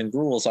imposing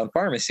rules on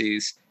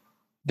pharmacies.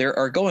 There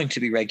are going to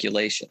be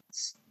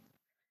regulations.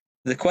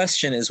 The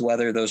question is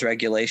whether those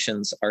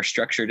regulations are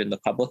structured in the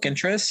public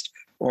interest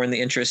or in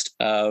the interest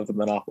of a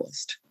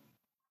monopolist,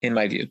 in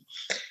my view.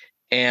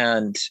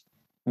 And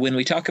when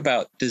we talk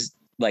about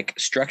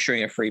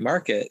structuring a free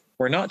market,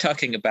 we're not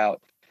talking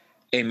about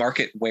a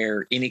market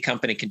where any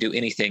company can do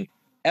anything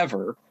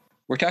ever.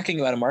 We're talking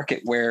about a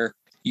market where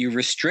you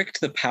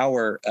restrict the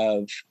power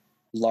of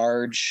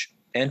large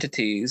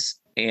entities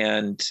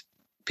and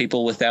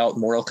people without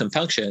moral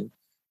compunction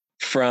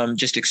from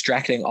just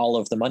extracting all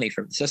of the money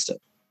from the system.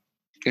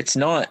 It's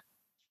not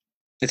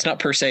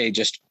per se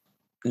just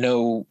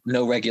no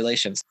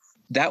regulations.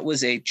 That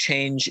was a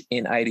change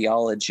in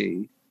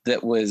ideology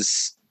that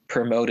was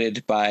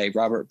promoted by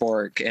Robert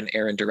Bork and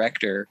Aaron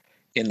Director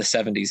in the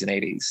 70s and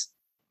 80s.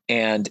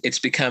 And it's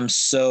become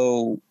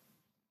so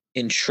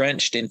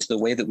entrenched into the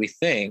way that we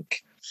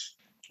think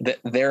that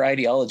their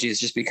ideology has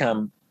just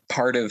become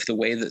part of the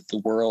way that the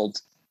world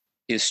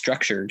is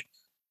structured,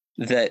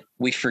 that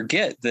we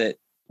forget that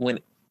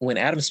when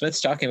Adam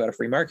Smith's talking about a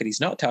free market, he's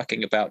not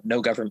talking about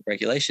no government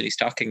regulation. He's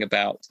talking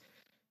about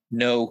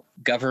no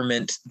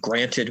government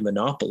granted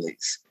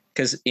monopolies.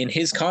 Because in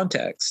his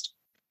context,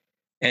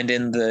 and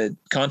in the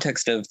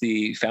context of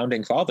the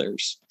founding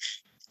fathers,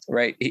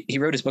 right? He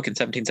wrote his book in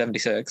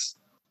 1776.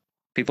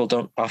 People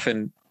don't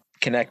often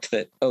connect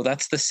that, oh,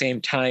 that's the same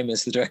time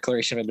as the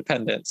Declaration of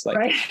Independence. Like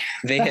Right.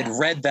 They had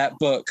read that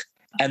book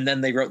and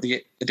then they wrote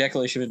the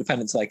Declaration of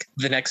Independence like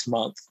the next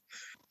month.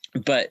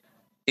 But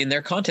in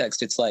their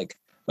context, it's like,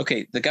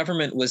 okay, the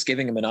government was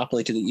giving a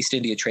monopoly to the East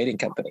India Trading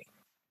Company.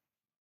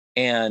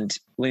 And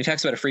when he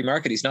talks about a free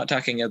market, he's not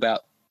talking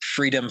about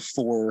freedom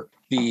for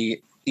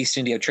the East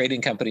India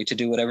Trading Company to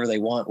do whatever they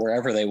want,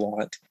 wherever they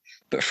want,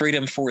 but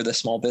freedom for the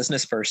small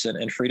business person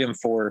and freedom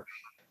for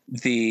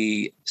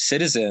the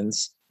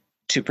citizens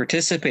to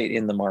participate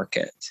in the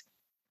market.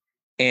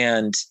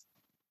 And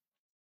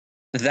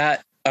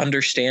that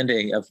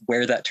understanding of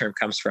where that term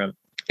comes from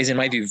is, in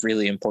my view,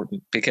 really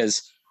important,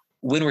 because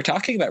when we're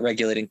talking about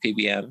regulating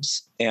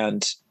PBMs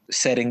and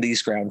setting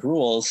these ground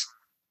rules,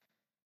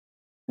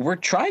 we're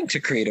trying to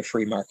create a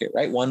free market,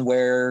 right? One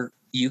where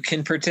you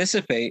can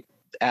participate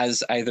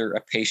as either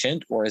a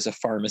patient or as a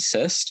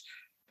pharmacist,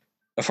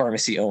 a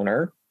pharmacy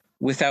owner,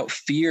 without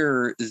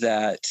fear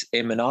that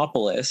a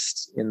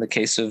monopolist, in the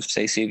case of,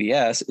 say,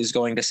 CVS, is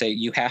going to say,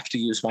 you have to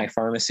use my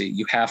pharmacy.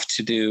 You have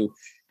to do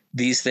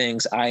these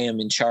things. I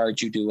am in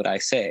charge. You do what I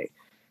say.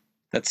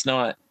 That's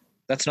not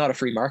a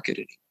free market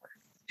anymore.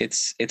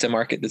 It's a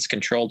market that's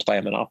controlled by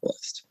a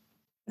monopolist.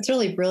 It's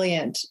really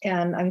brilliant.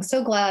 And I'm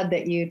so glad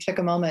that you took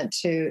a moment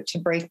to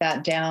break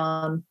that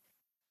down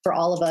for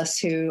all of us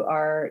who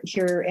are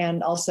here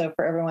and also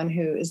for everyone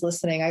who is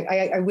listening.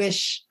 I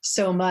wish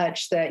so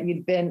much that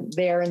you'd been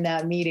there in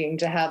that meeting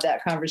to have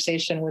that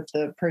conversation with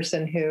the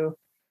person who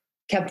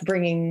kept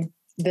bringing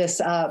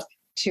this up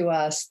to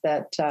us,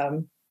 that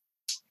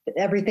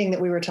everything that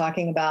we were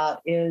talking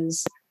about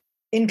is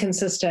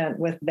inconsistent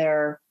with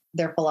their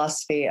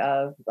philosophy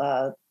of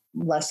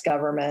less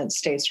government,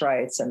 states'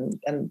 rights, and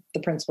the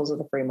principles of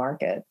the free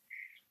market.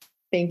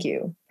 Thank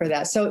you for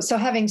that. So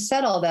having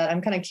said all that,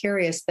 I'm kind of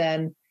curious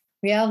then.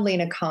 We have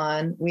Lina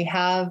Khan. We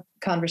have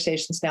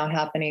conversations now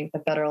happening at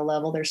the federal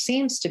level. There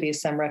seems to be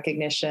some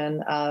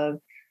recognition of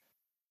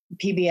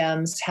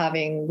PBMs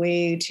having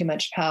way too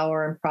much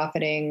power and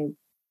profiting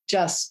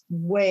just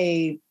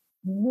way,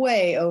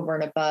 way over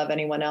and above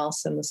anyone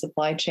else in the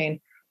supply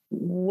chain.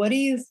 What do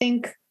you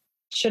think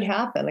should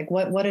happen? Like,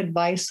 what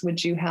advice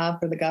would you have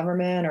for the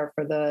government or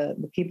for the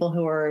people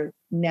who are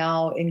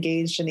now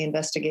engaged in the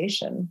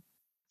investigation?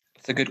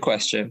 It's a good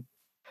question.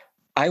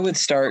 I would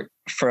start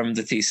from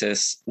the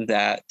thesis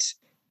that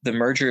the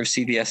merger of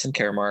CVS and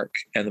Caremark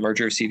and the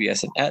merger of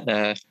CVS and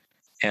Aetna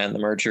and the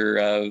merger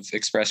of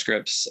Express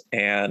Scripts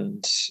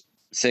and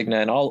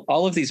Cigna and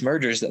all of these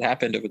mergers that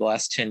happened over the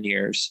last 10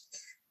 years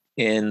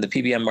in the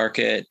PBM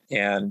market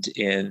and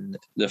in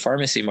the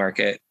pharmacy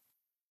market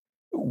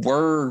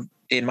were,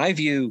 in my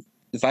view,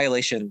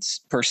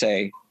 violations per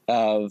se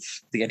of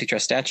the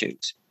antitrust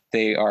statute.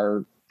 They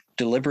are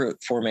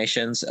deliberate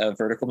formations of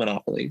vertical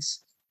monopolies,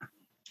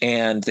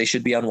 and they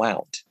should be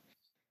unwound.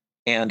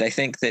 And I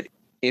think that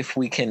if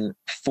we can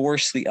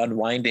force the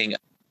unwinding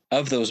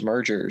of those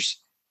mergers,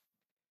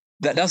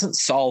 that doesn't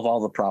solve all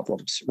the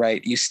problems,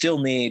 right? You still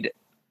need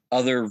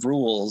other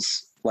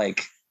rules.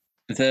 Like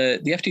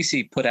the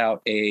FTC put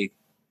out a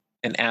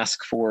and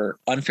ask for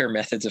unfair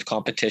methods of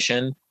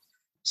competition,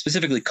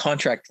 specifically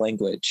contract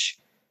language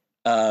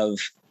of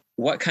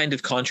what kind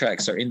of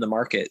contracts are in the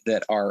market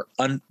that are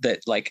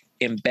that like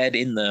embed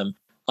in them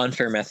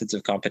unfair methods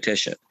of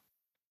competition.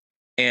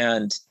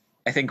 And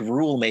I think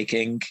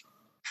rulemaking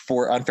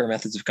for unfair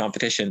methods of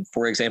competition,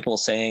 for example,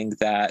 saying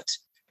that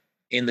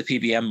in the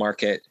PBM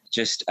market,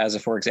 just as a,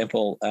 for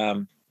example,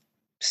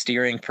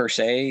 steering per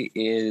se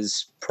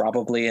is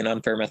probably an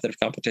unfair method of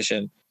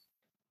competition.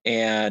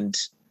 And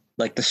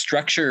like the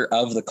structure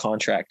of the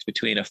contract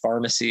between a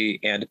pharmacy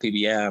and a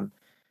PBM,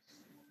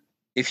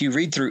 if you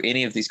read through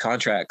any of these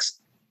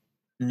contracts,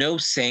 no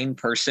sane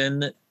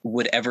person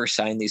would ever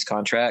sign these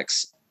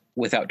contracts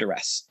without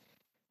duress.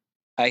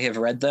 I have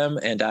read them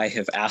and I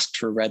have asked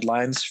for red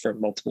lines from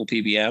multiple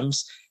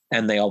PBMs,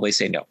 and they always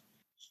say no.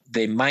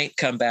 They might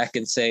come back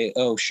and say,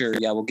 oh, sure,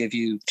 yeah, we'll give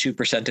you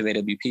 2% of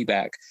AWP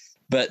back.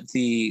 But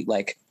the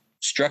like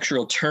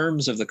structural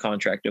terms of the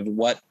contract of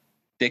what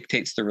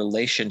dictates the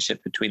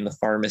relationship between the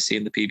pharmacy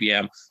and the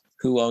PBM,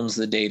 who owns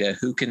the data,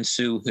 who can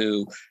sue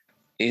who,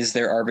 is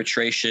there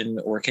arbitration,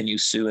 or can you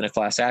sue in a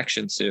class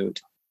action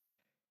suit?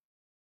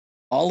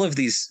 All of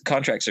these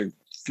contracts are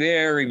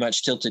very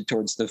much tilted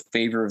towards the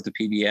favor of the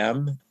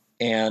PBM,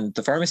 and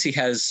the pharmacy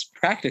has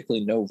practically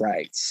no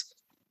rights.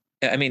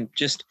 I mean,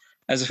 just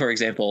as a, for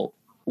example,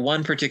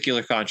 one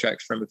particular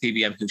contract from a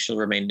PBM who shall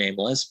remain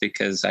nameless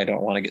because I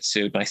don't want to get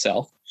sued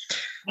myself,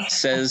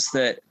 says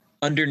that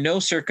under no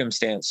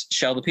circumstance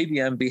shall the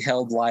PBM be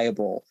held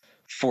liable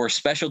for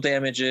special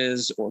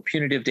damages or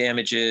punitive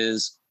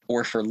damages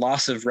or for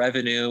loss of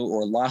revenue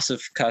or loss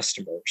of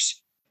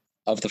customers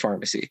of the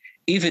pharmacy,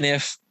 even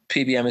if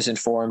PBM is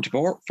informed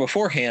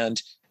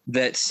beforehand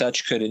that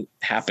such could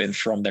happen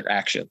from their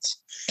actions.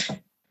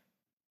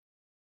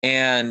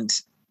 And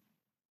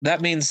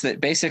that means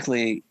that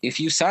basically, if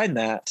you sign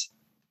that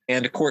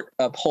and a court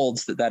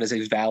upholds that that is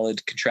a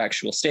valid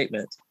contractual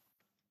statement,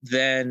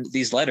 then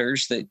these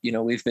letters that, you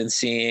know, we've been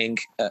seeing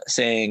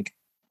saying,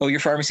 oh, your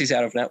pharmacy's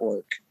out of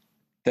network,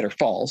 that are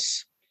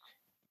false.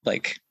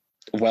 Like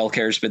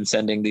WellCare's been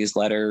sending these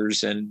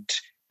letters and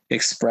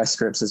Express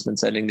Scripts has been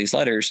sending these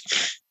letters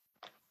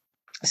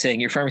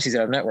saying your pharmacy's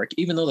out of network,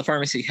 even though the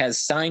pharmacy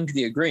has signed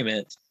the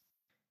agreement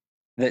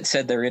that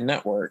said they're in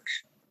network.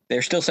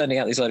 They're still sending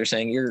out these letters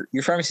saying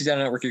your pharmacy's out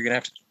of network, you're going to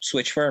have to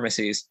switch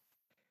pharmacies.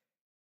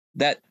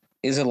 That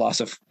is a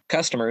loss of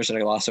customers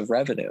and a loss of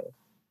revenue.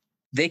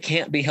 They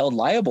can't be held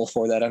liable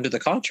for that under the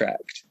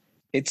contract.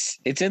 It's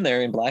in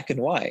there in black and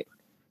white.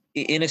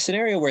 In a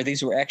scenario where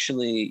these were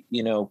actually,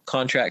 you know,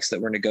 contracts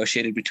that were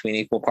negotiated between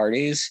equal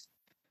parties,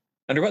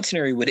 under what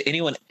scenario would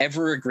anyone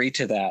ever agree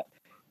to that?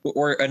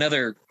 Or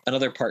another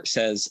part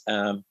says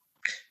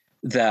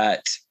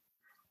that,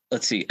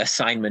 let's see,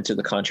 assignment to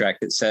the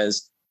contract that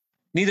says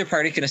neither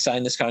party can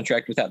assign this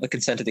contract without the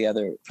consent of the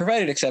other,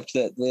 provided except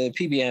that the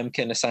PBM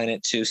can assign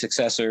it to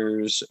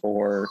successors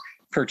or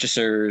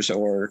purchasers,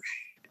 or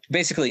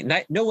basically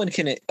no one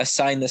can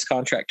assign this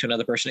contract to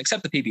another person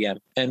except the PBM,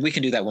 and we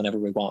can do that whenever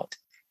we want.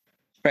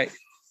 Right?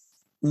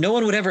 No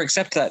one would ever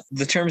accept that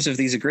the terms of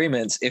these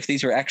agreements if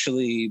these were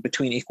actually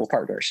between equal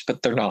partners,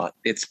 but they're not.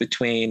 It's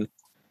between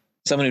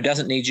someone who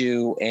doesn't need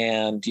you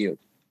and you,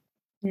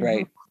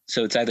 right?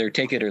 So it's either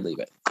take it or leave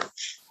it.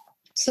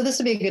 So this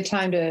would be a good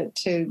time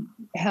to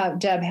have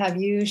Deb,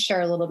 have you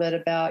share a little bit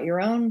about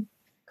your own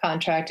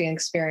contracting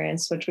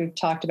experience, which we've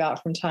talked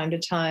about from time to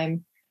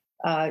time,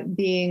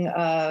 being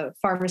a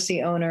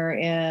pharmacy owner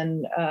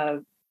in a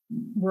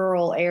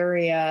rural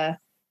area,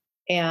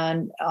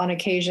 and on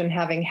occasion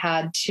having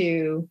had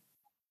to,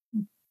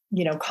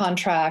 you know,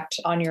 contract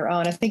on your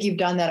own. I think you've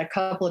done that a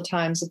couple of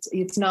times.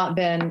 It's not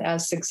been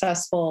as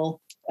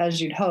successful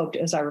as you'd hoped,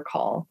 as I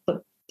recall,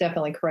 but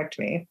definitely correct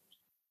me.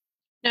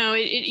 No,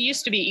 it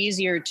used to be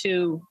easier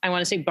to, I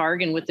want to say,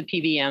 bargain with the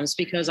PBMs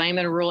because I'm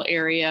in a rural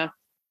area.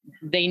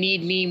 They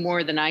need me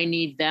more than I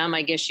need them,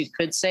 I guess you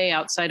could say.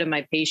 Outside of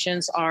my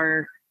patients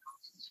are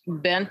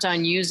bent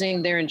on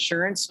using their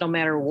insurance no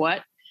matter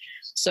what.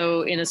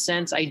 So in a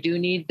sense, I do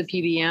need the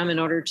PBM in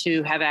order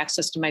to have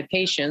access to my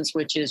patients,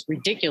 which is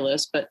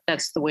ridiculous, but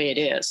that's the way it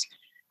is.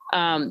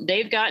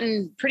 They've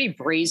gotten pretty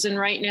brazen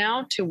right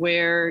now to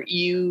where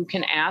you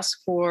can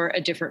ask for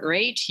a different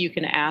rate. You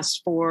can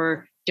ask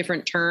for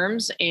different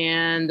terms,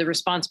 and the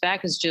response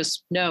back is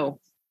just no.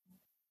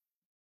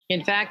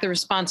 In fact, the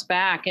response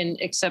back in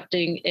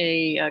accepting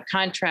a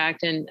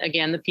contract, and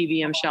again, the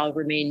PBM shall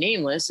remain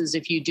nameless, is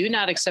if you do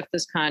not accept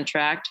this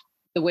contract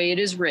the way it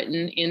is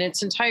written in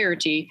its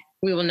entirety,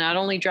 we will not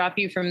only drop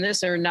you from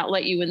this or not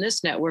let you in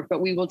this network,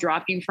 but we will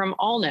drop you from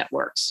all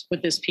networks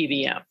with this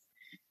PBM.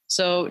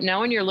 So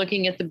now when you're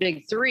looking at the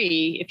big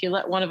three, if you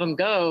let one of them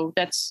go,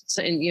 that's,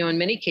 you know, in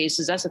many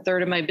cases, that's a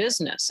third of my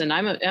business. And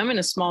I'm in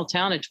a small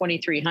town of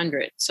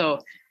 2,300. So,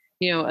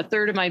 you know, a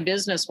third of my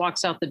business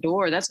walks out the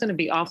door. That's going to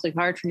be awfully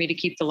hard for me to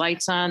keep the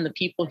lights on, the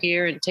people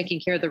here, and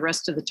taking care of the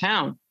rest of the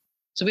town.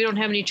 So we don't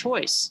have any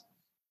choice.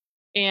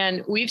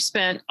 And we've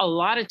spent a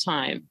lot of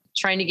time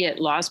trying to get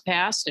laws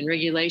passed and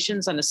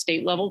regulations on a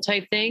state level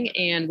type thing.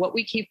 And what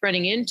we keep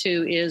running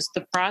into is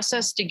the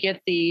process to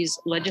get these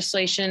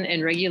legislation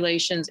and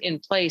regulations in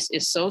place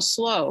is so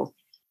slow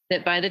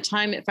that by the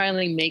time it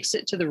finally makes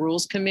it to the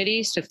rules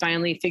committees to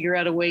finally figure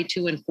out a way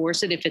to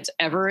enforce it, if it's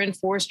ever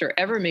enforced or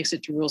ever makes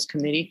it to rules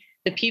committee,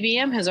 the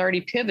PBM has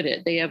already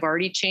pivoted. They have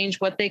already changed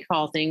what they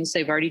call things.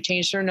 They've already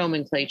changed their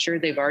nomenclature.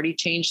 They've already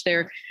changed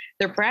their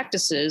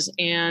practices.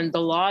 And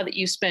the law that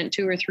you spent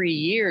 2 or 3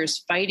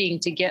 years fighting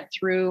to get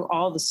through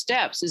all the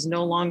steps is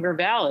no longer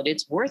valid.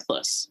 It's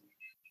worthless.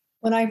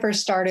 When I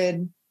first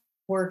started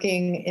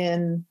working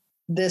in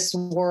this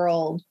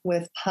world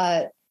with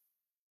PUT,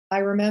 I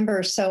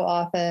remember so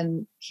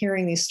often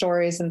hearing these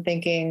stories and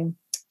thinking,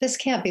 this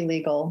can't be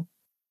legal.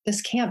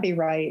 This can't be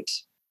right.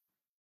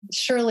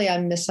 Surely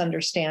I'm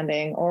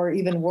misunderstanding, or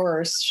even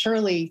worse,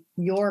 surely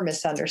you're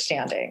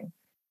misunderstanding.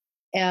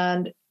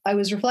 And I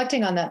was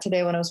reflecting on that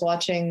today when I was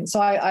watching. So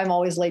I'm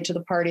always late to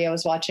the party. I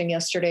was watching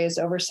yesterday's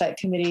Oversight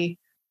Committee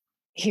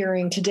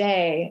hearing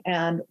today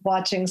and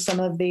watching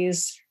some of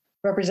these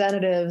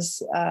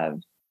representatives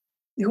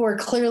who are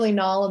clearly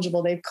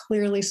knowledgeable. They've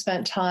clearly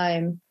spent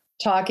time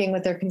talking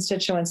with their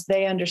constituents.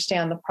 They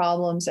understand the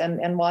problems,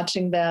 and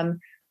watching them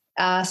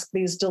ask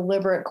these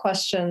deliberate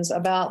questions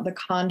about the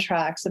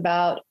contracts,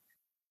 about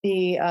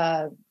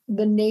the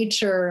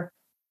nature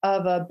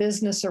of a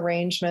business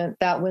arrangement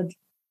that would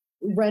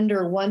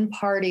render one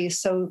party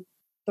so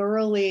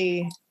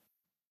thoroughly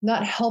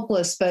not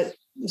helpless, but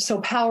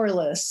so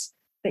powerless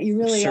that you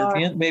really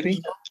subservient, are.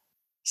 Maybe.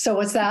 So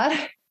what's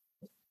that?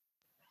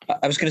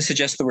 I was going to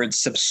suggest the word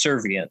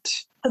subservient.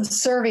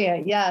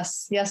 Subservient.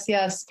 Yes.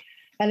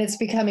 And it's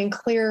becoming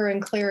clearer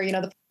and clearer. You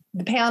know,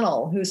 the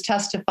panel who's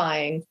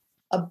testifying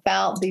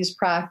about these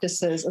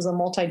practices is a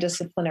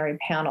multidisciplinary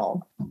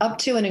panel, up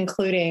to and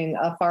including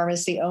a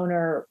pharmacy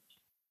owner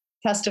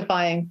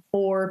testifying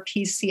for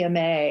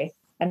PCMA,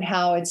 and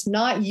how it's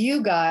not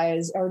you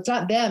guys, or it's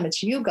not them,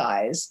 it's you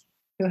guys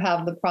who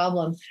have the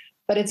problem.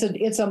 But it's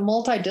a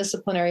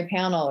multidisciplinary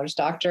panel. There's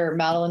Dr.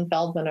 Madeline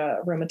Feldman, a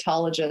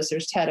rheumatologist.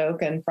 There's Ted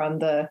Oken from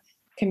the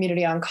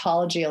Community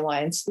Oncology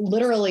Alliance.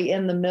 Literally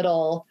in the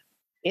middle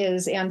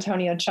is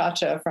Antonio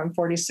Chacha from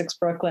 46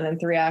 Brooklyn and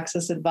 3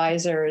 Axis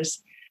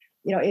Advisors.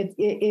 You know,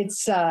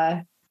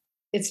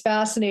 it's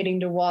fascinating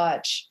to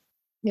watch.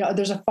 You know,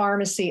 there's a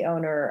pharmacy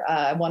owner,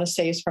 I want to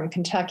say he's from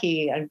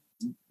Kentucky, and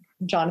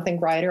Jonathan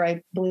Greider,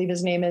 I believe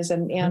his name is,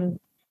 and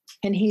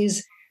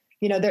he's,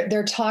 you know,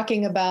 they're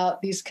talking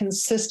about these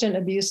consistent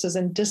abuses,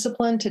 and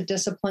discipline to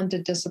discipline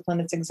to discipline.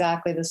 It's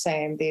exactly the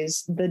same.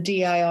 The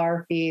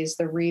DIR fees,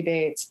 the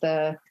rebates,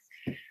 the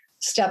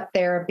step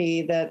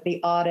therapy, the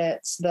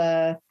audits,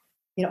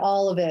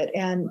 all of it.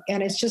 And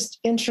it's just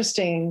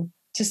interesting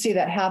to see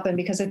that happen,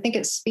 because I think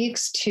it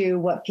speaks to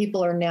what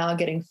people are now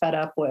getting fed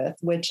up with,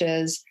 which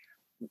is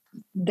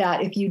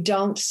that if you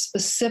don't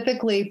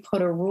specifically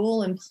put a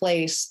rule in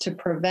place to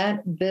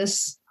prevent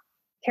this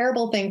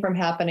terrible thing from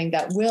happening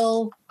that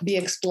will be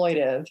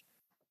exploitive,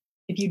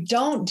 if you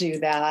don't do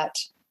that,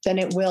 then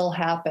it will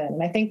happen.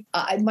 And I think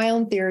my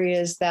own theory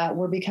is that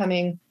we're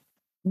becoming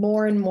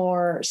more and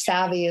more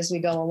savvy as we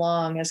go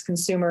along as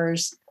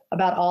consumers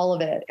about all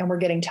of it, and we're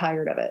getting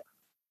tired of it.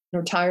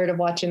 We're tired of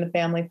watching the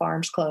family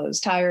farms close,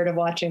 tired of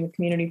watching the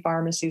community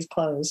pharmacies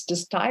close,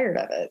 just tired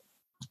of it,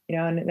 you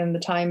know, and the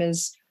time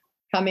is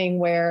coming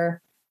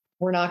where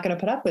we're not going to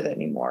put up with it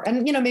anymore.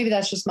 And, you know, maybe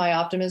that's just my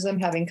optimism,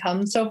 having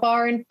come so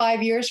far in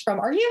 5 years from,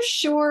 are you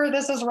sure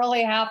this is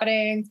really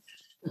happening,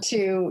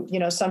 to, you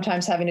know,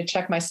 sometimes having to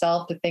check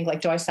myself to think,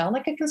 like, do I sound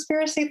like a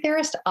conspiracy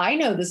theorist? I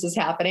know this is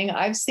happening.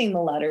 I've seen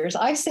the letters.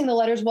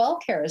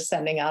 WellCare is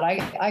sending out.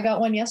 I got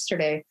one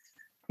yesterday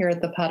here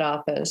at the PUT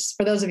office.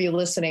 For those of you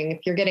listening, if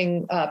you're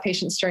getting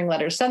patient steering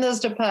letters, send those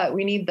to PUT.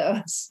 We need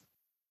those.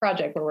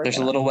 Project we're working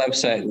There's a little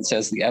website that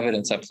says the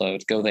evidence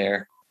upload. Go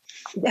there.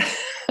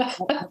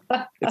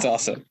 It's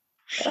awesome.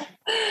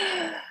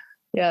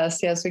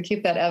 Yes. We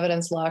keep that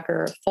evidence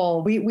locker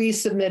full. We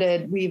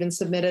even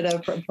submitted a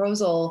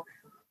proposal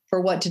for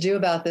what to do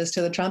about this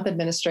to the Trump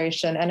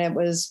administration. And it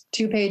was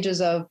 2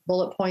 pages of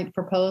bullet point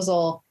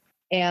proposal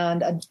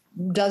and a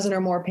dozen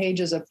or more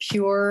pages of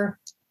pure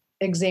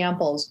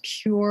examples,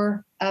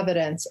 pure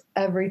evidence,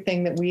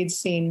 everything that we'd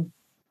seen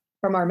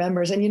from our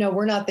members. And, you know,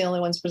 we're not the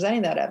only ones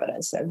presenting that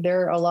evidence.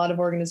 There are a lot of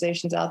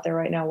organizations out there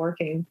right now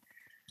working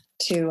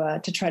to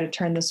try to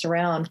turn this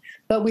around.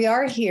 But we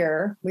are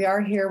here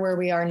where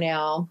we are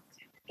now.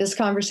 This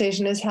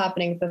conversation is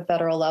happening at the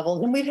federal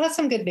level. And we've had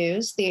some good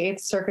news. The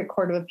 8th Circuit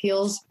Court of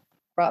Appeals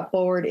brought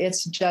forward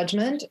its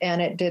judgment,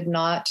 and it did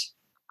not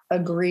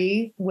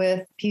agree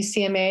with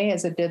PCMA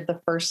as it did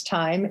the first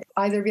time.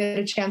 Either of you had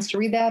a chance to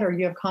read that, or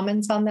you have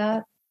comments on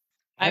that?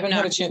 I haven't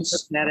had a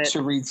chance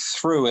to read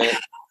through it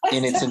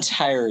in its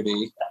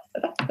entirety,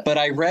 but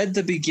I read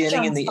the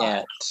beginning and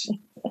the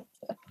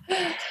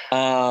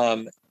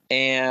end.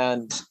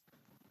 And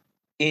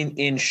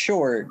in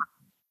short,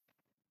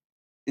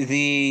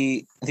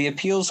 the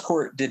appeals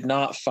court did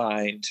not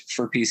find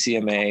for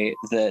PCMA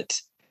that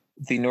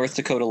the North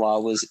Dakota law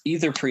was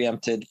either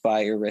preempted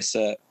by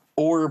ERISA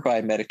or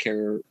by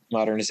Medicare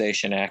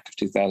Modernization Act of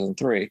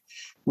 2003,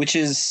 which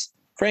is,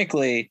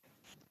 frankly,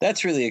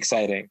 that's really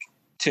exciting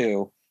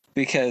too,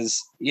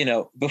 because,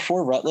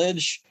 before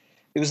Rutledge,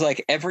 it was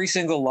like every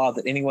single law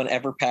that anyone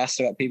ever passed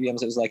about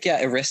PBMs, it was like,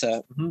 yeah,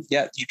 ERISA.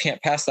 Yeah, you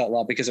can't pass that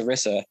law because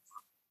ERISA.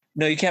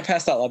 No, you can't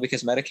pass that law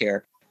because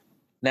Medicare.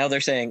 Now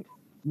they're saying,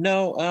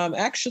 no,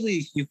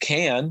 actually you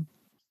can.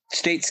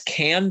 States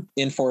can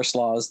enforce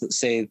laws that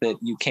say that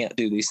you can't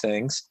do these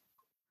things.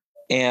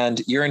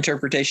 And your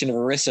interpretation of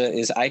ERISA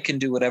is I can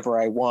do whatever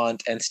I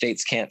want and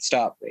states can't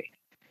stop me.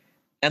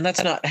 And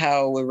that's not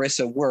how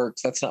ERISA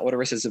works. That's not what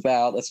ERISA is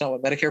about. That's not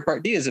what Medicare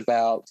Part D is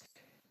about.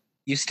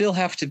 You still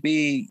have to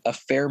be a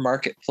fair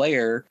market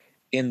player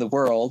in the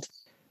world.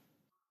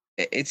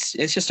 It's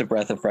just a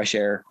breath of fresh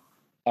air,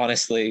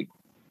 honestly.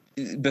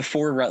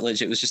 Before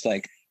Rutledge, it was just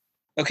like,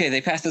 okay,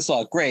 they passed this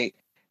law, great.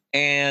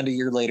 And a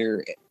year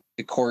later,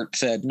 the court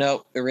said,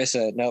 no,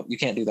 ERISA, no, you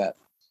can't do that.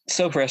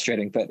 So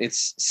frustrating, but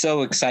it's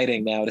so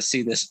exciting now to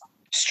see this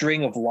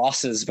string of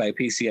losses by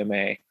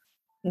PCMA.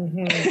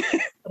 Mm-hmm.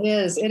 It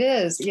is. It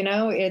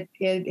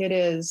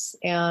is.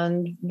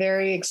 And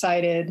very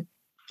excited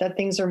that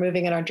things are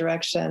moving in our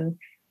direction.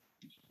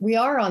 We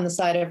are on the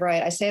side of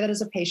right. I say that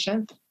as a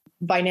patient.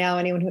 By now,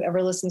 anyone who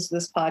ever listens to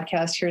this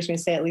podcast hears me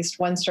say at least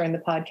once during the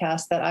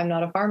podcast that I'm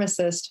not a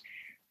pharmacist,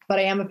 but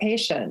I am a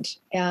patient.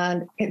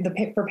 And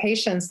for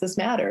patients, this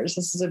matters.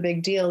 This is a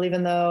big deal,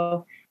 even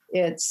though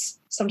it's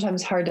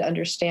sometimes hard to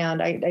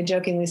understand. I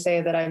jokingly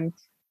say that I'm,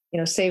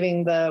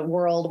 saving the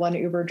world one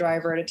Uber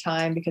driver at a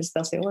time, because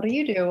they'll say, what do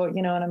you do?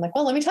 And I'm like,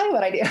 well, let me tell you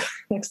what I do.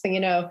 Next thing you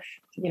know,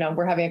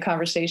 we're having a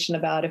conversation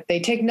about if they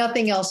take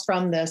nothing else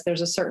from this, there's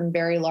a certain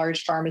very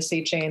large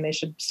pharmacy chain they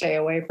should stay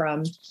away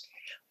from.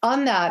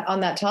 On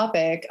that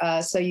topic,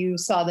 so you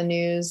saw the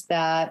news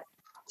that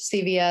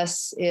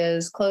CVS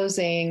is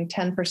closing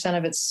 10%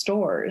 of its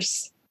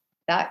stores.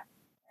 That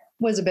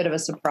was a bit of a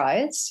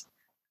surprise.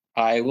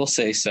 I will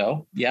say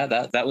so. Yeah,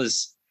 that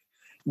was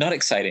not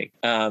exciting.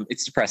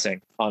 It's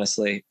depressing,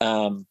 honestly,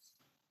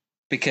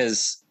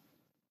 because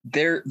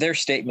their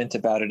statement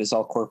about it is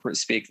all corporate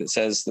speak that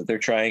says that they're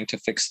trying to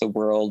fix the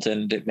world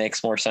and it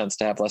makes more sense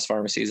to have less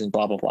pharmacies and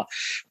blah, blah, blah.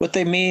 What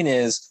they mean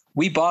is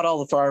we bought all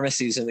the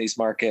pharmacies in these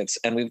markets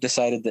and we've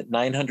decided that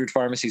 900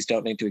 pharmacies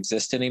don't need to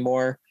exist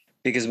anymore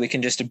because we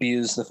can just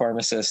abuse the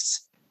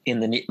pharmacists in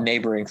the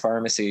neighboring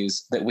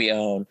pharmacies that we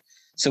own.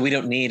 So we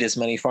don't need as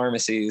many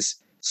pharmacies.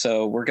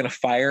 So we're going to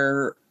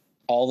fire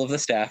all of the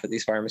staff at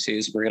these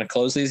pharmacies. We're going to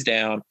close these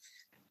down.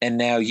 And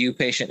now you,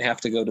 patient,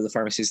 have to go to the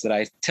pharmacies that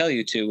I tell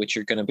you to, which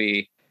are going to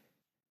be,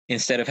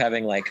 instead of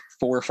having like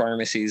 4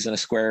 pharmacies in a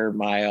square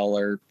mile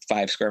or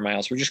 5 square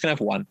miles, we're just going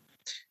to have 1.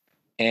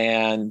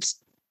 And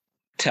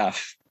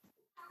tough.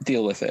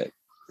 Deal with it.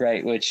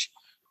 Right. Which,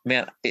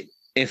 man,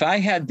 if I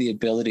had the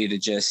ability to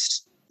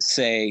just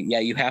say, yeah,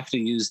 you have to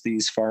use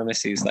these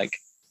pharmacies, like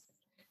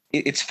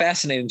it's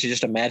fascinating to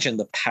just imagine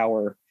the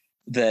power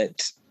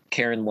that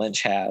Karen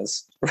Lynch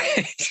has,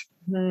 right?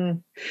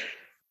 Mm.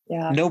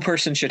 Yeah. No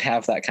person should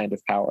have that kind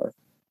of power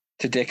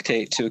to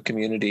dictate to a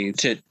community,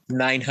 to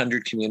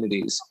 900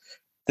 communities,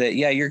 that,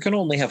 yeah, you're going to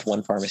only have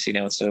 1 pharmacy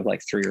now instead of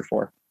like 3 or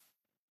 4.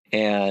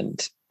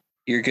 And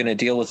you're going to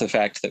deal with the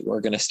fact that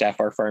we're going to staff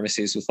our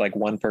pharmacies with like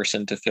 1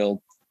 person to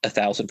fill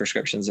 1,000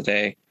 prescriptions a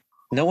day.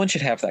 No one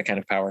should have that kind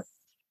of power.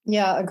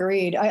 Yeah,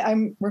 agreed.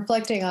 I'm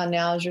reflecting on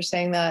now as you're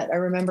saying that. I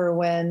remember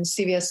when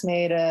CVS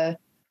made an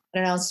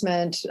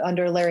announcement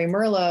under Larry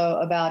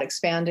Merlo about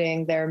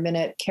expanding their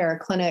Minute Care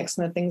clinics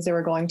and the things they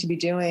were going to be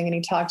doing. And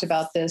he talked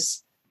about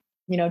this,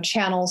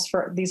 channels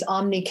for these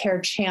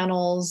OmniCare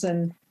channels.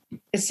 And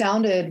it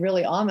sounded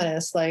really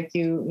ominous. Like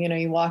you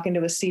walk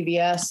into a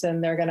CVS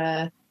and they're going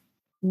to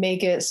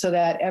make it so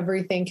that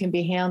everything can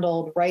be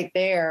handled right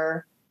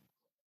there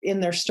in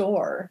their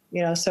store,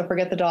 so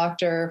forget the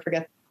doctor,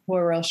 forget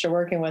whoever else you're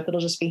working with. It'll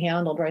just be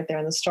handled right there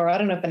in the store. I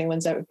don't know if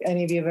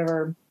any of you have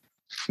ever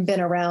been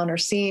around or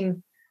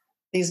seen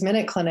these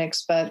Minute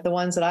clinics, but the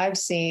ones that I've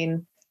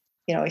seen,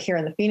 here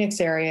in the Phoenix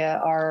area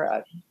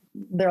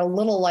they're a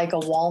little like a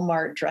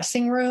Walmart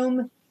dressing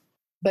room,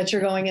 but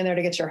you're going in there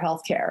to get your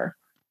health care.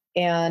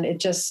 And it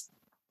just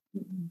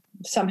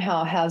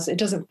somehow it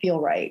doesn't feel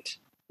right.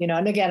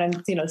 And again,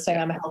 I'm, saying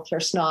I'm a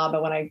healthcare snob,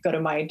 but when I go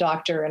to my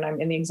doctor and I'm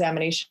in the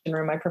examination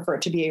room, I prefer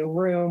it to be a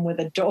room with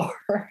a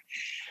door,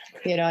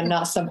 and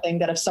not something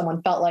that if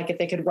someone felt like it,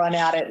 they could run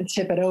at it and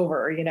tip it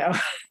over,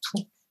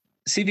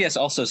 CVS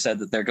also said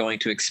that they're going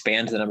to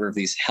expand the number of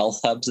these health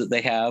hubs that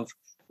they have,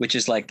 which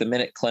is like the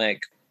Minute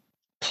Clinic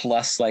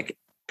plus like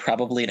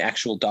probably an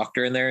actual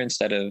doctor in there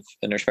instead of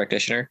a nurse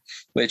practitioner,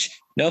 which,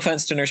 no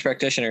offense to nurse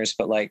practitioners,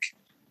 but like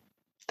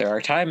there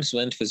are times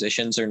when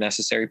physicians are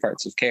necessary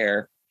parts of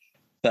care.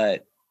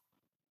 But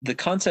the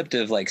concept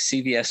of like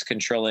CVS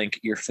controlling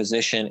your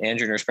physician and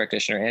your nurse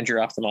practitioner and your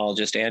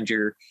ophthalmologist and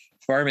your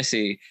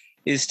pharmacy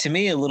is, to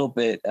me, a little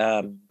bit,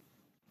 they're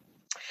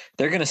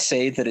going to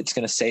say that it's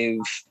going to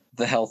save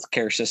the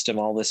healthcare system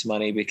all this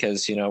money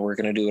because, we're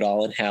going to do it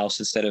all in-house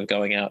instead of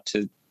going out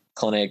to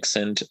clinics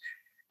and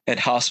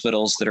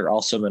hospitals that are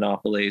also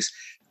monopolies.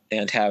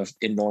 and have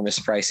enormous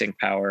pricing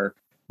power.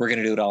 We're going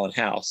to do it all in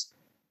house.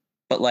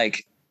 But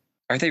like,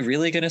 are they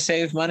really going to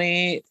save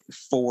money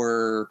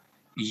for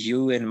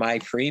you and my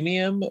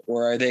premium,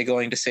 or are they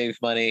going to save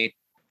money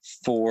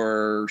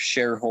for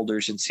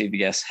shareholders in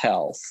CVS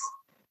Health?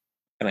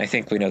 And I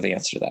think we know the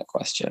answer to that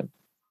question.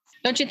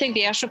 Don't you think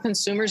the actual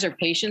consumers or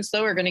patients,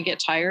 though, are going to get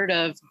tired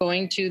of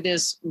going to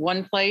this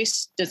one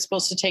place that's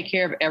supposed to take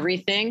care of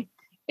everything?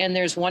 And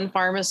there's one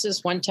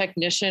pharmacist, one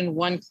technician,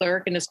 one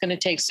clerk, and it's going to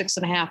take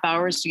 6.5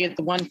 hours to get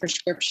the one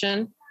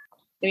prescription.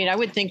 I mean, I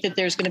would think that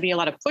there's going to be a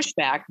lot of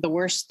pushback the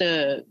worse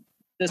the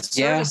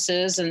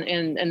services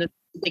and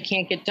they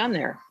can't get done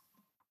there.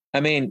 I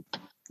mean,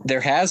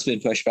 there has been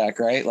pushback,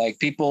 right? Like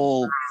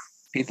people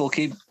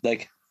keep,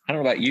 like, I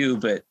don't know about you,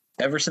 but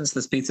ever since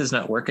this pizza's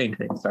not working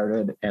thing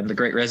started and the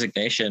Great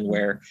Resignation,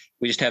 where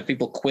we just have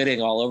people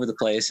quitting all over the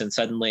place, and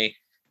suddenly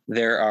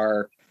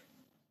there's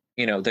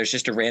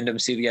just a random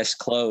CVS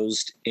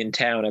closed in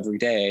town every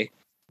day.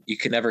 You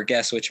can never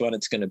guess which one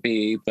it's going to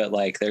be, but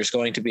like there's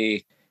going to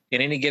be,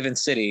 in any given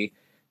city,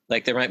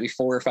 like there might be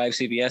 4 or 5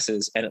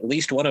 CVSs, and at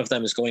least one of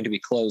them is going to be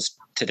closed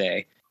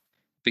today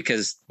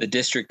because the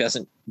district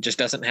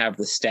doesn't have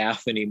the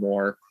staff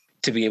anymore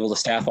to be able to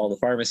staff all the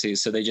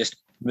pharmacies. So they just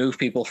move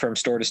people from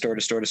store to store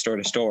to store to store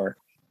to store.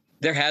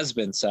 There has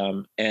been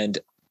some, and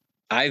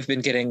I've been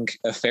getting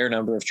a fair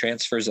number of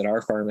transfers at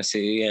our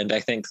pharmacy. And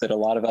I think that a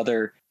lot of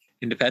other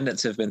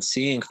independents have been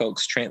seeing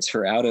folks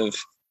transfer out of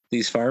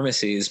these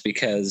pharmacies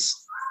because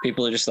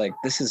people are just like,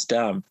 this is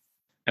dumb.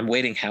 I'm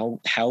waiting how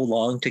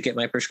long to get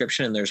my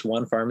prescription, and there's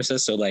one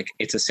pharmacist. So like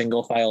it's a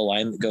single file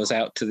line that goes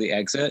out to the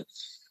exit.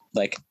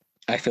 Like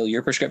I fill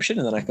your prescription,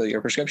 and then I fill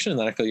your prescription, and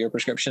then I fill your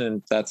prescription,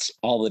 and that's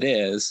all it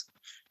is.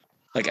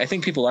 Like I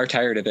think people are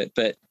tired of it,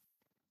 but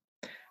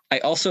I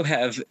also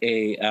have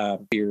a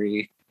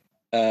theory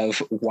of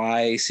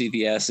why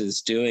CVS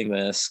is doing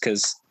this,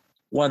 because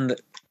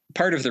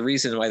part of the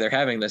reason why they're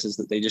having this is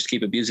that they just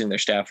keep abusing their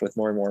staff with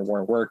more and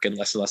more work and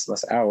less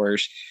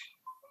hours.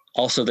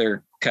 Also,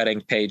 they're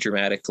cutting pay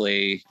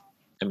dramatically.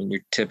 I mean,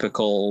 your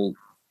typical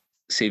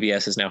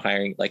CVS is now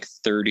hiring like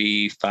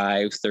 $35,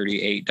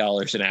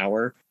 $38 an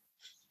hour.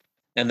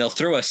 And they'll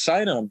throw a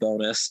sign-on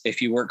bonus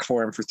if you work for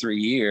them for 3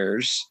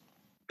 years.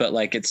 But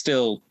like, it's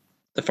still,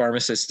 the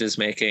pharmacist is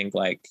making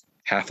like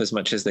half as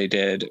much as they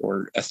did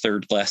or a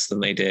third less than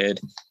they did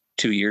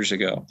 2 years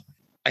ago.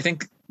 I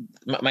think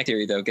my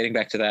theory, though, getting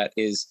back to that,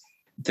 is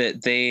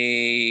that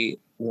they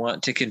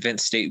want to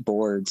convince state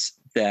boards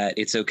that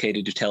it's okay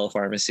to do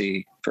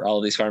telepharmacy for all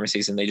of these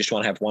pharmacies, and they just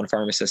want to have one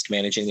pharmacist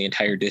managing the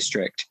entire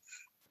district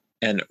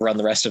and run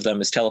the rest of them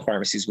as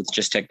telepharmacies with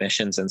just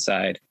technicians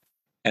inside.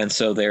 And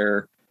so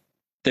they're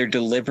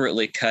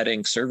deliberately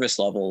cutting service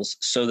levels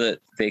so that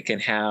they can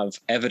have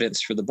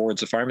evidence for the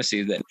boards of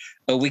pharmacy that,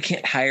 oh, we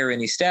can't hire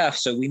any staff,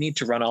 so we need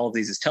to run all of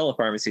these as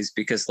telepharmacies,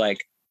 because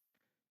like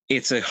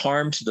it's a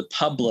harm to the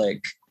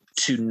public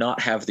to not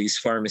have these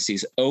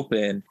pharmacies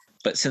open.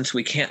 But since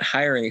we can't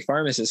hire any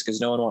pharmacists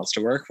because no one wants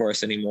to work for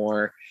us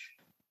anymore,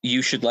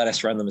 you should let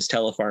us run them as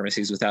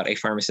telepharmacies without a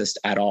pharmacist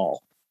at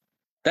all.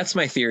 That's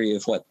my theory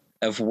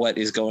of what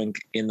is going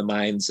in the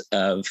minds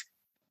of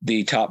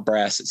the top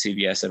brass at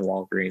CVS and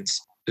Walgreens,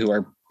 who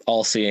are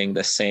all seeing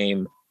the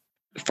same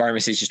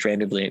pharmacies just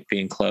randomly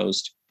being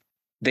closed.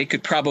 They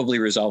could probably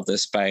resolve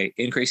this by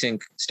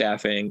increasing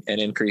staffing and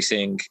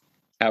increasing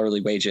hourly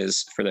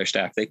wages for their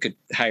staff. They could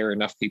hire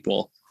enough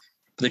people,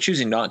 but they're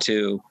choosing not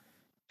to.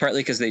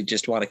 Partly because they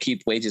just want to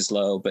keep wages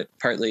low, but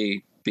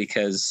partly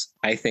because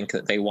I think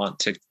that they want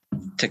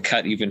to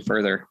cut even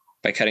further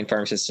by cutting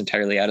pharmacists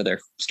entirely out of their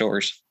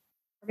stores.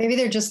 Maybe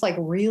they're just like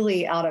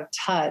really out of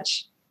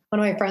touch. One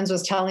of my friends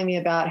was telling me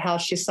about how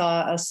she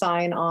saw a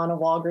sign on a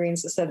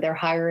Walgreens that said they're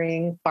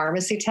hiring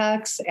pharmacy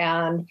techs,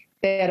 and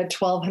they had a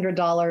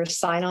 $1,200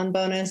 sign-on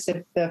bonus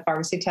if the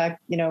pharmacy tech,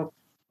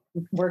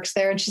 works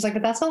there. And she's like,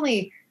 but that's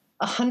only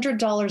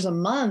 $100 a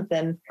month.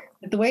 And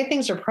the way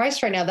things are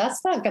priced right now,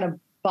 that's not going to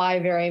buy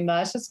very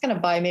much. It's going to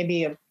buy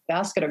maybe a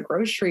basket of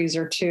groceries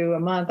or 2 a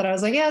month. And I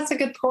was like, yeah, that's a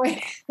good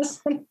point.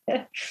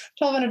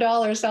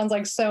 $1,200 sounds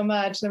like so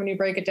much. Then when you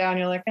break it down,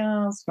 you're like,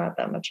 oh, it's not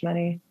that much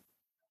money.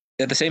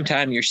 At the same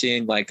time, you're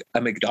seeing like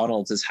a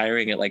McDonald's is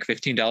hiring at like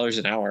 $15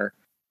 an hour,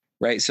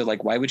 right? So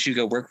like, why would you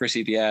go work for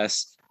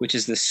CVS, which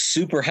is this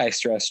super high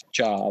stress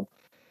job,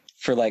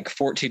 for like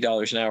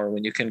 $14 an hour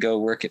when you can go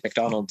work at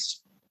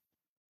McDonald's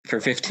for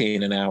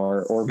 $15 an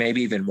hour, or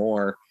maybe even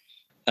more,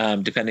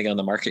 depending on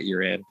the market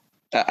you're in.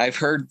 I've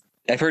heard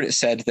it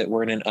said that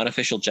we're in an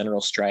unofficial general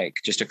strike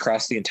just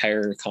across the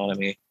entire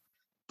economy,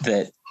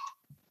 that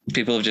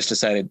people have just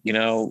decided, you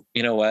know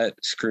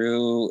what,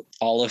 screw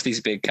all of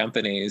these big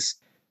companies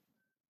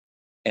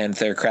and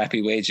their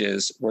crappy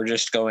wages. We're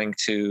just going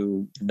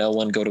to no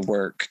one go to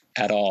work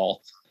at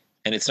all.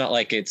 And it's not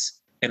like it's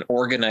an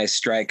organized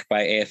strike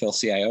by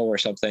AFL-CIO or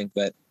something,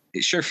 but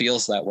it sure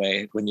feels that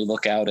way when you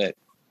look out at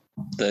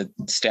the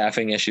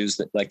staffing issues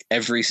that like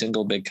every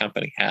single big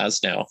company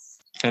has now.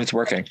 And it's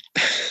working.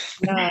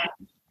 Yeah.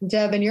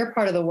 Deb, in your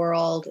part of the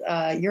world,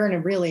 you're in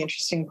a really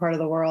interesting part of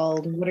the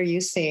world. What are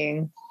you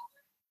seeing?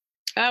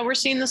 We're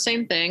seeing the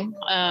same thing.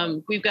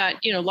 We've got,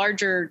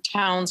 larger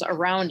towns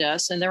around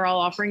us, and they're all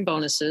offering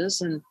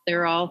bonuses, and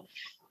they're all,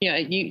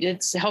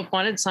 it's help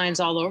wanted signs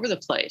all over the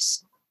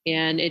place.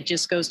 And it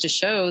just goes to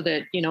show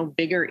that,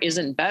 bigger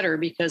isn't better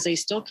because they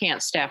still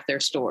can't staff their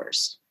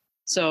stores.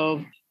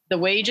 So the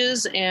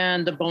wages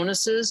and the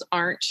bonuses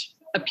aren't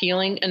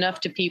appealing enough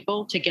to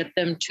people to get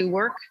them to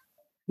work.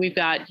 We've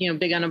got,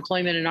 big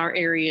unemployment in our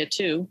area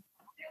too.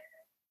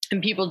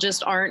 And people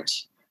just aren't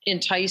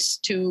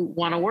enticed to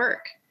want to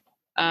work.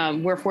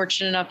 We're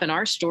fortunate enough in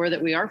our store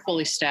that we are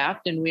fully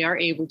staffed and we are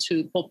able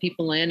to pull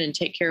people in and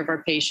take care of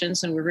our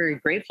patients. And we're very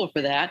grateful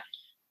for that.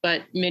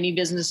 But many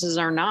businesses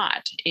are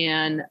not.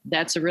 And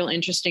that's a real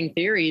interesting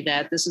theory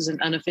that this is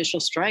an unofficial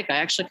strike. I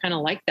actually kind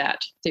of like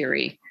that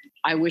theory.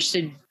 I wish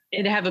it'd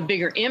have a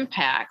bigger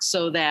impact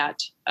so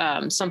that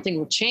something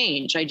will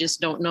change. I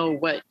just don't know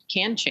what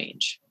can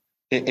change.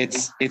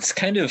 It's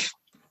kind of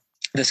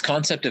this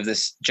concept of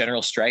this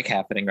general strike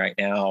happening right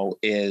now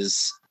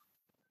is,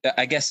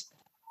 I guess,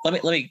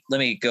 let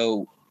me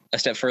go a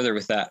step further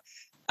with that.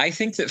 I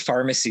think that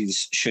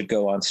pharmacies should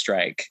go on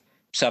strike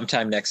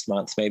sometime next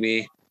month,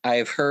 maybe.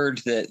 I've heard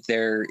that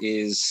there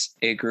is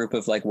a group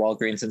of like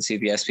Walgreens and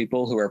CVS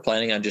people who are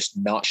planning on just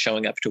not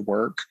showing up to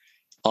work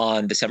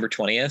on December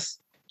 20th,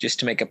 just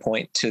to make a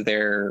point to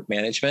their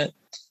management.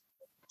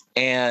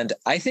 And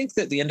I think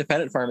that the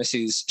independent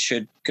pharmacies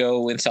should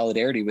go in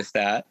solidarity with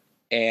that.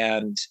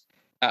 And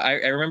I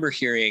remember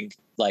hearing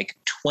like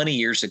 20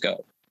 years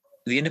ago,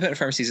 the independent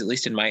pharmacies, at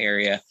least in my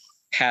area,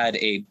 had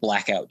a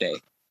blackout day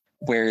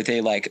where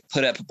they like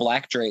put up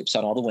black drapes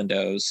on all the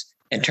windows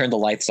and turned the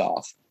lights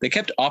off. They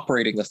kept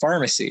operating the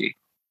pharmacy,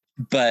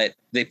 but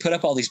they put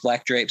up all these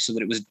black drapes so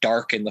that it was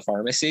dark in the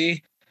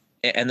pharmacy.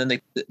 And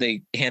then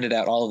they handed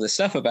out all of this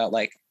stuff about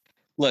like,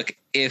 look,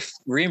 if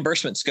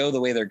reimbursements go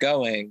the way they're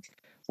going,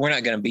 we're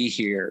not going to be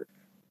here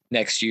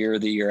next year or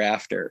the year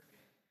after.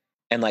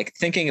 And like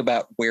thinking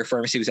about where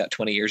pharmacy was at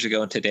 20 years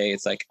ago and today,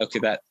 it's like, okay,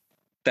 that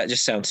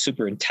just sounds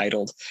super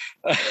entitled.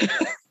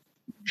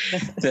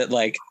 That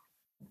like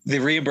the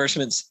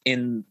reimbursements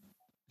in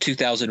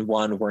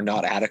 2001 were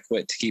not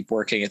adequate to keep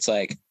working. It's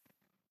like,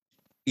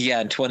 yeah,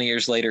 and 20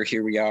 years later,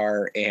 here we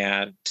are,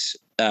 and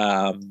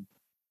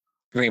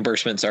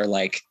reimbursements are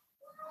like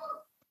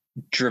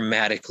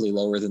dramatically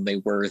lower than they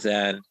were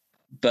then.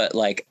 But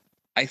like,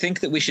 I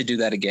think that we should do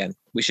that again.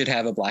 We should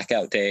have a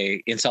blackout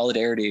day in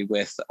solidarity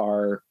with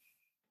our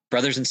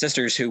brothers and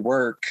sisters who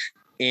work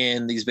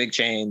in these big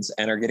chains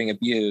and are getting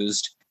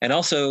abused. And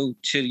also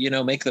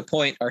to, make the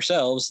point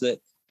ourselves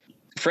that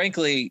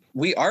frankly,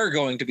 we are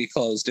going to be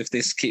closed if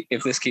this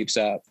keeps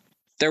up.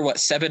 There are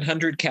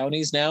 700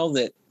 counties now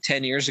that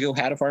 10 years ago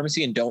had a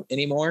pharmacy and don't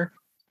anymore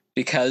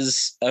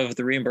because of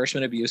the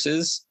reimbursement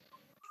abuses.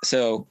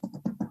 So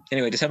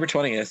anyway, December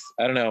 20th,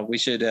 I don't know. We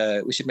should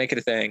make it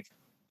a thing.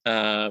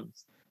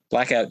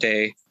 Blackout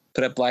day,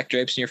 put up black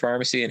drapes in your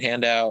pharmacy and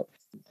hand out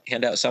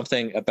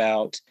something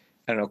about,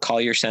 I don't know,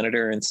 call your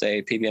senator and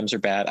say PBMs are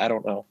bad. I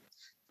don't know.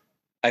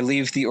 I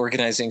leave the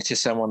organizing to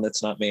someone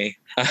that's not me.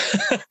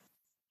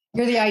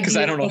 You're the idea, because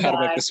I don't know how to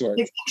make this work.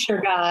 The picture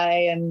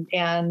guy,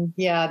 and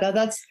yeah,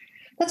 that's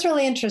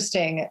really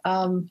interesting.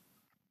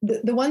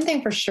 The one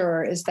thing for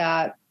sure is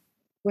that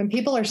when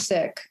people are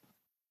sick,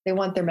 they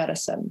want their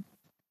medicine,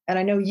 and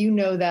I know you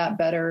know that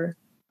better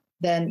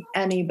than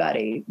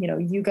anybody.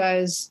 You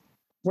guys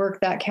work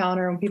that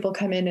counter when people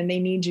come in and they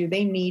need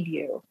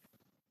you.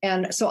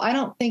 And so I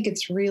don't think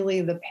it's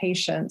really the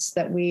patients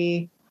that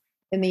we,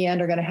 in the end,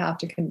 are going to have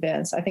to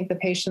convince. I think the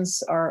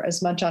patients are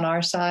as much on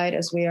our side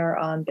as we are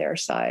on their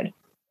side.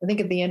 I think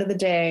at the end of the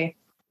day,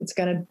 it's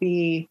going to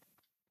be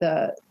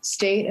the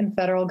state and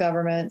federal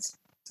governments.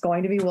 It's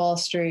going to be Wall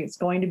Street. It's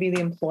going to be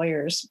the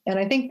employers. And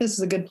I think this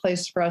is a good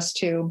place for us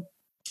to,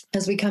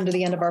 as we come to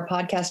the end of our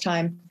podcast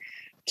time,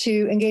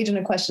 to engage in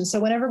a question. So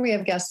whenever we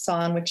have guests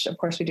on, which of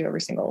course we do every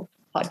single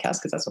podcast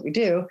because that's what we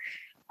do,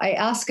 I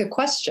ask a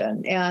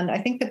question. And I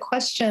think the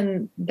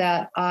question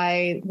that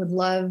I would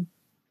love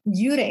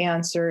you to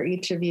answer,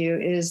 each of you,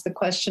 is the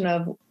question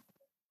of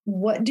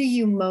what do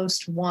you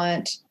most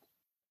want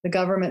the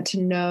government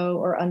to know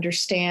or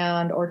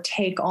understand or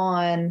take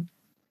on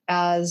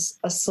as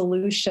a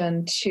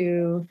solution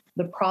to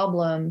the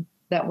problem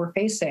that we're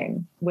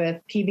facing with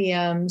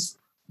PBMs,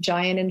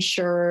 giant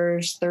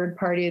insurers,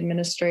 third-party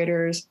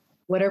administrators,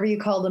 whatever you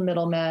call the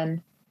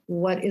middlemen.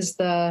 What is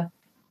the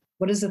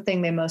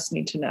thing they most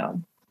need to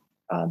know?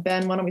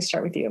 Ben, why don't we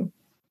start with you?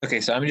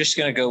 Okay, so I'm just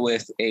going to go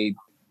with a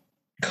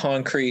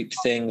concrete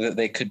thing that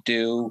they could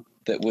do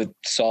that would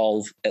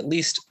solve at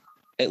least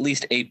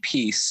a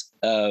piece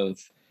of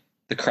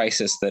the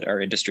crisis that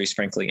our industry is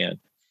frankly in,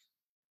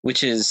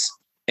 which is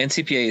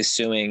NCPA is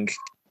suing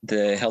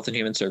the Health and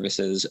Human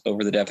Services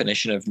over the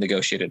definition of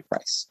negotiated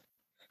price.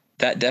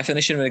 That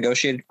definition of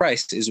negotiated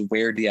price is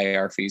where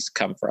DIR fees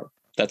come from.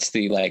 That's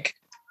the,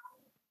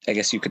 I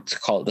guess you could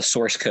call it the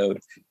source code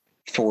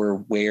for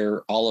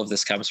where all of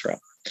this comes from.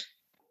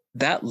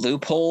 That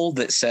loophole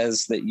that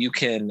says that you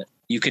can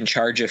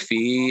charge a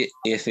fee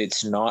if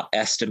it's not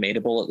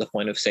estimatable at the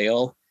point of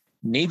sale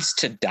needs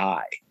to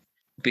die,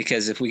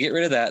 because if we get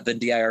rid of that, then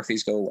DIR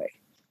fees go away.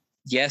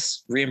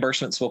 Yes,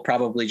 reimbursements will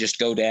probably just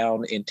go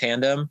down in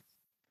tandem,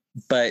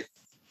 but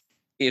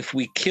if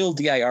we kill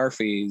DIR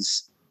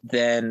fees,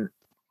 then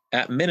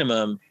at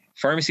minimum,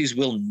 pharmacies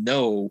will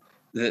know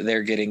that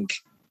they're getting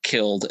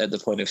killed at the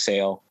point of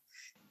sale.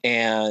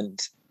 And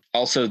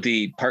also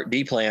the Part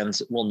D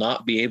plans will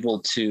not be able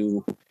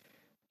to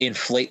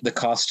inflate the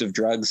cost of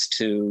drugs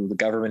to the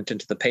government and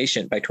to the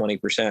patient by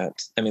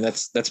 20%. I mean,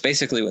 that's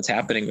basically what's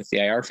happening with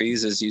DIR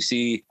fees, is you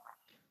see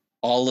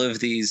all of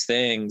these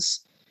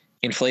things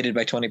inflated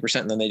by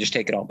 20%, and then they just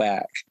take it all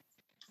back.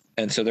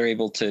 And so they're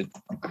able to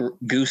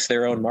goose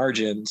their own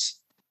margins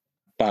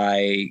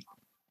by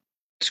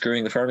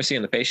screwing the pharmacy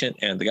and the patient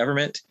and the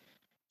government.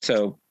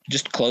 So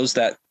just close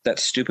that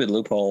stupid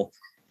loophole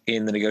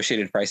in the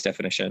negotiated price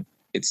definition.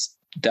 It's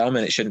dumb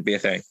and it shouldn't be a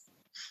thing.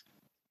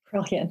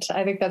 Brilliant.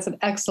 I think that's an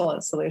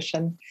excellent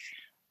solution.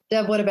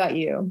 Deb, what about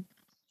you?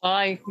 Well,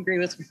 I agree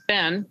with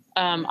Ben.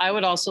 I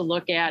would also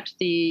look at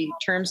the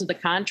terms of the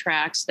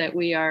contracts that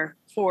we are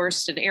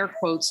forced, in air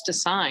quotes, to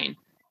sign.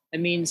 I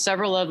mean,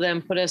 several of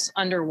them put us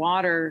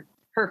underwater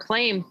per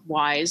claim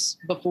wise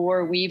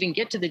before we even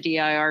get to the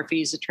DIR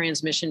fees, the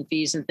transmission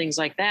fees, and things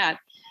like that.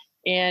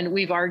 And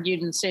we've argued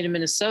in the state of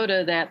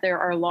Minnesota that there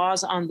are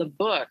laws on the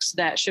books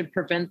that should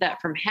prevent that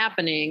from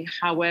happening.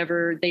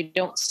 However, they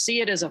don't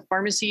see it as a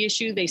pharmacy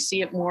issue. They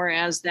see it more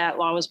as that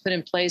law was put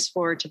in place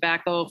for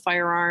tobacco,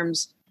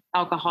 firearms,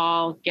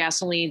 alcohol,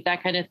 gasoline,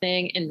 that kind of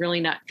thing, and really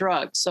not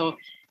drugs. So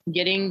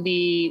getting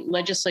the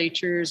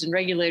legislatures and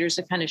regulators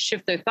to kind of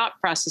shift their thought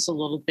process a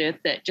little bit,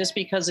 that just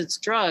because it's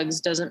drugs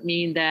doesn't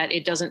mean that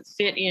it doesn't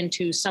fit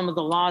into some of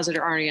the laws that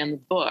are already on the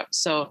book.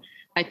 So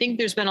I think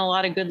there's been a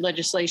lot of good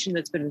legislation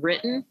that's been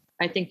written.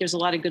 I think there's a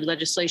lot of good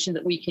legislation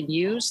that we can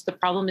use. The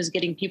problem is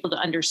getting people to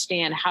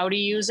understand how to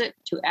use it,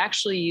 to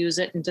actually use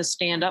it, and to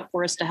stand up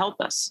for us to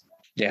help us.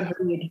 Yeah.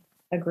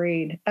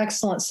 Agreed.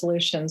 Excellent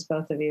solutions,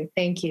 both of you.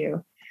 Thank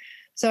you.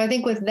 So I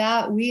think with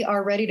that, we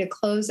are ready to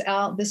close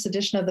out this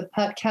edition of the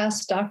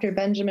podcast. Dr.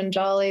 Benjamin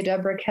Jolly,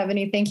 Deborah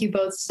Keaveney, thank you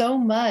both so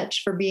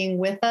much for being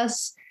with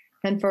us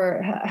and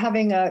for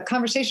having a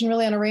conversation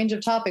really on a range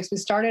of topics. We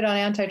started on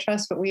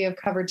antitrust, but we have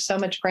covered so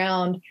much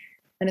ground,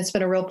 and it's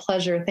been a real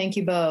pleasure. Thank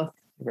you both.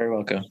 You're very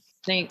welcome.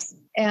 Thanks.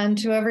 And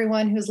to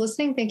everyone who's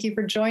listening, thank you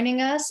for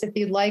joining us. If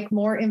you'd like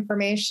more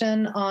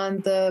information on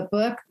the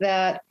book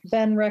that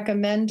Ben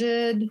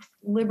recommended,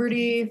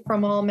 Liberty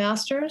from All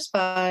Masters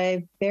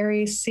by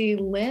Barry C.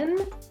 Lynn,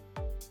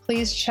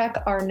 please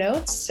check our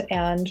notes,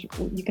 and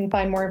you can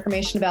find more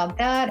information about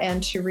that.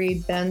 And to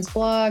read Ben's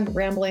blog,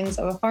 Ramblings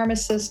of a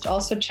Pharmacist,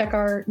 also check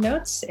our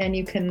notes, and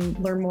you can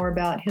learn more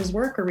about his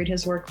work or read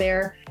his work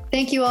there.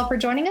 Thank you all for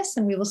joining us,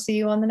 and we will see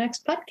you on the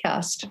next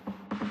podcast.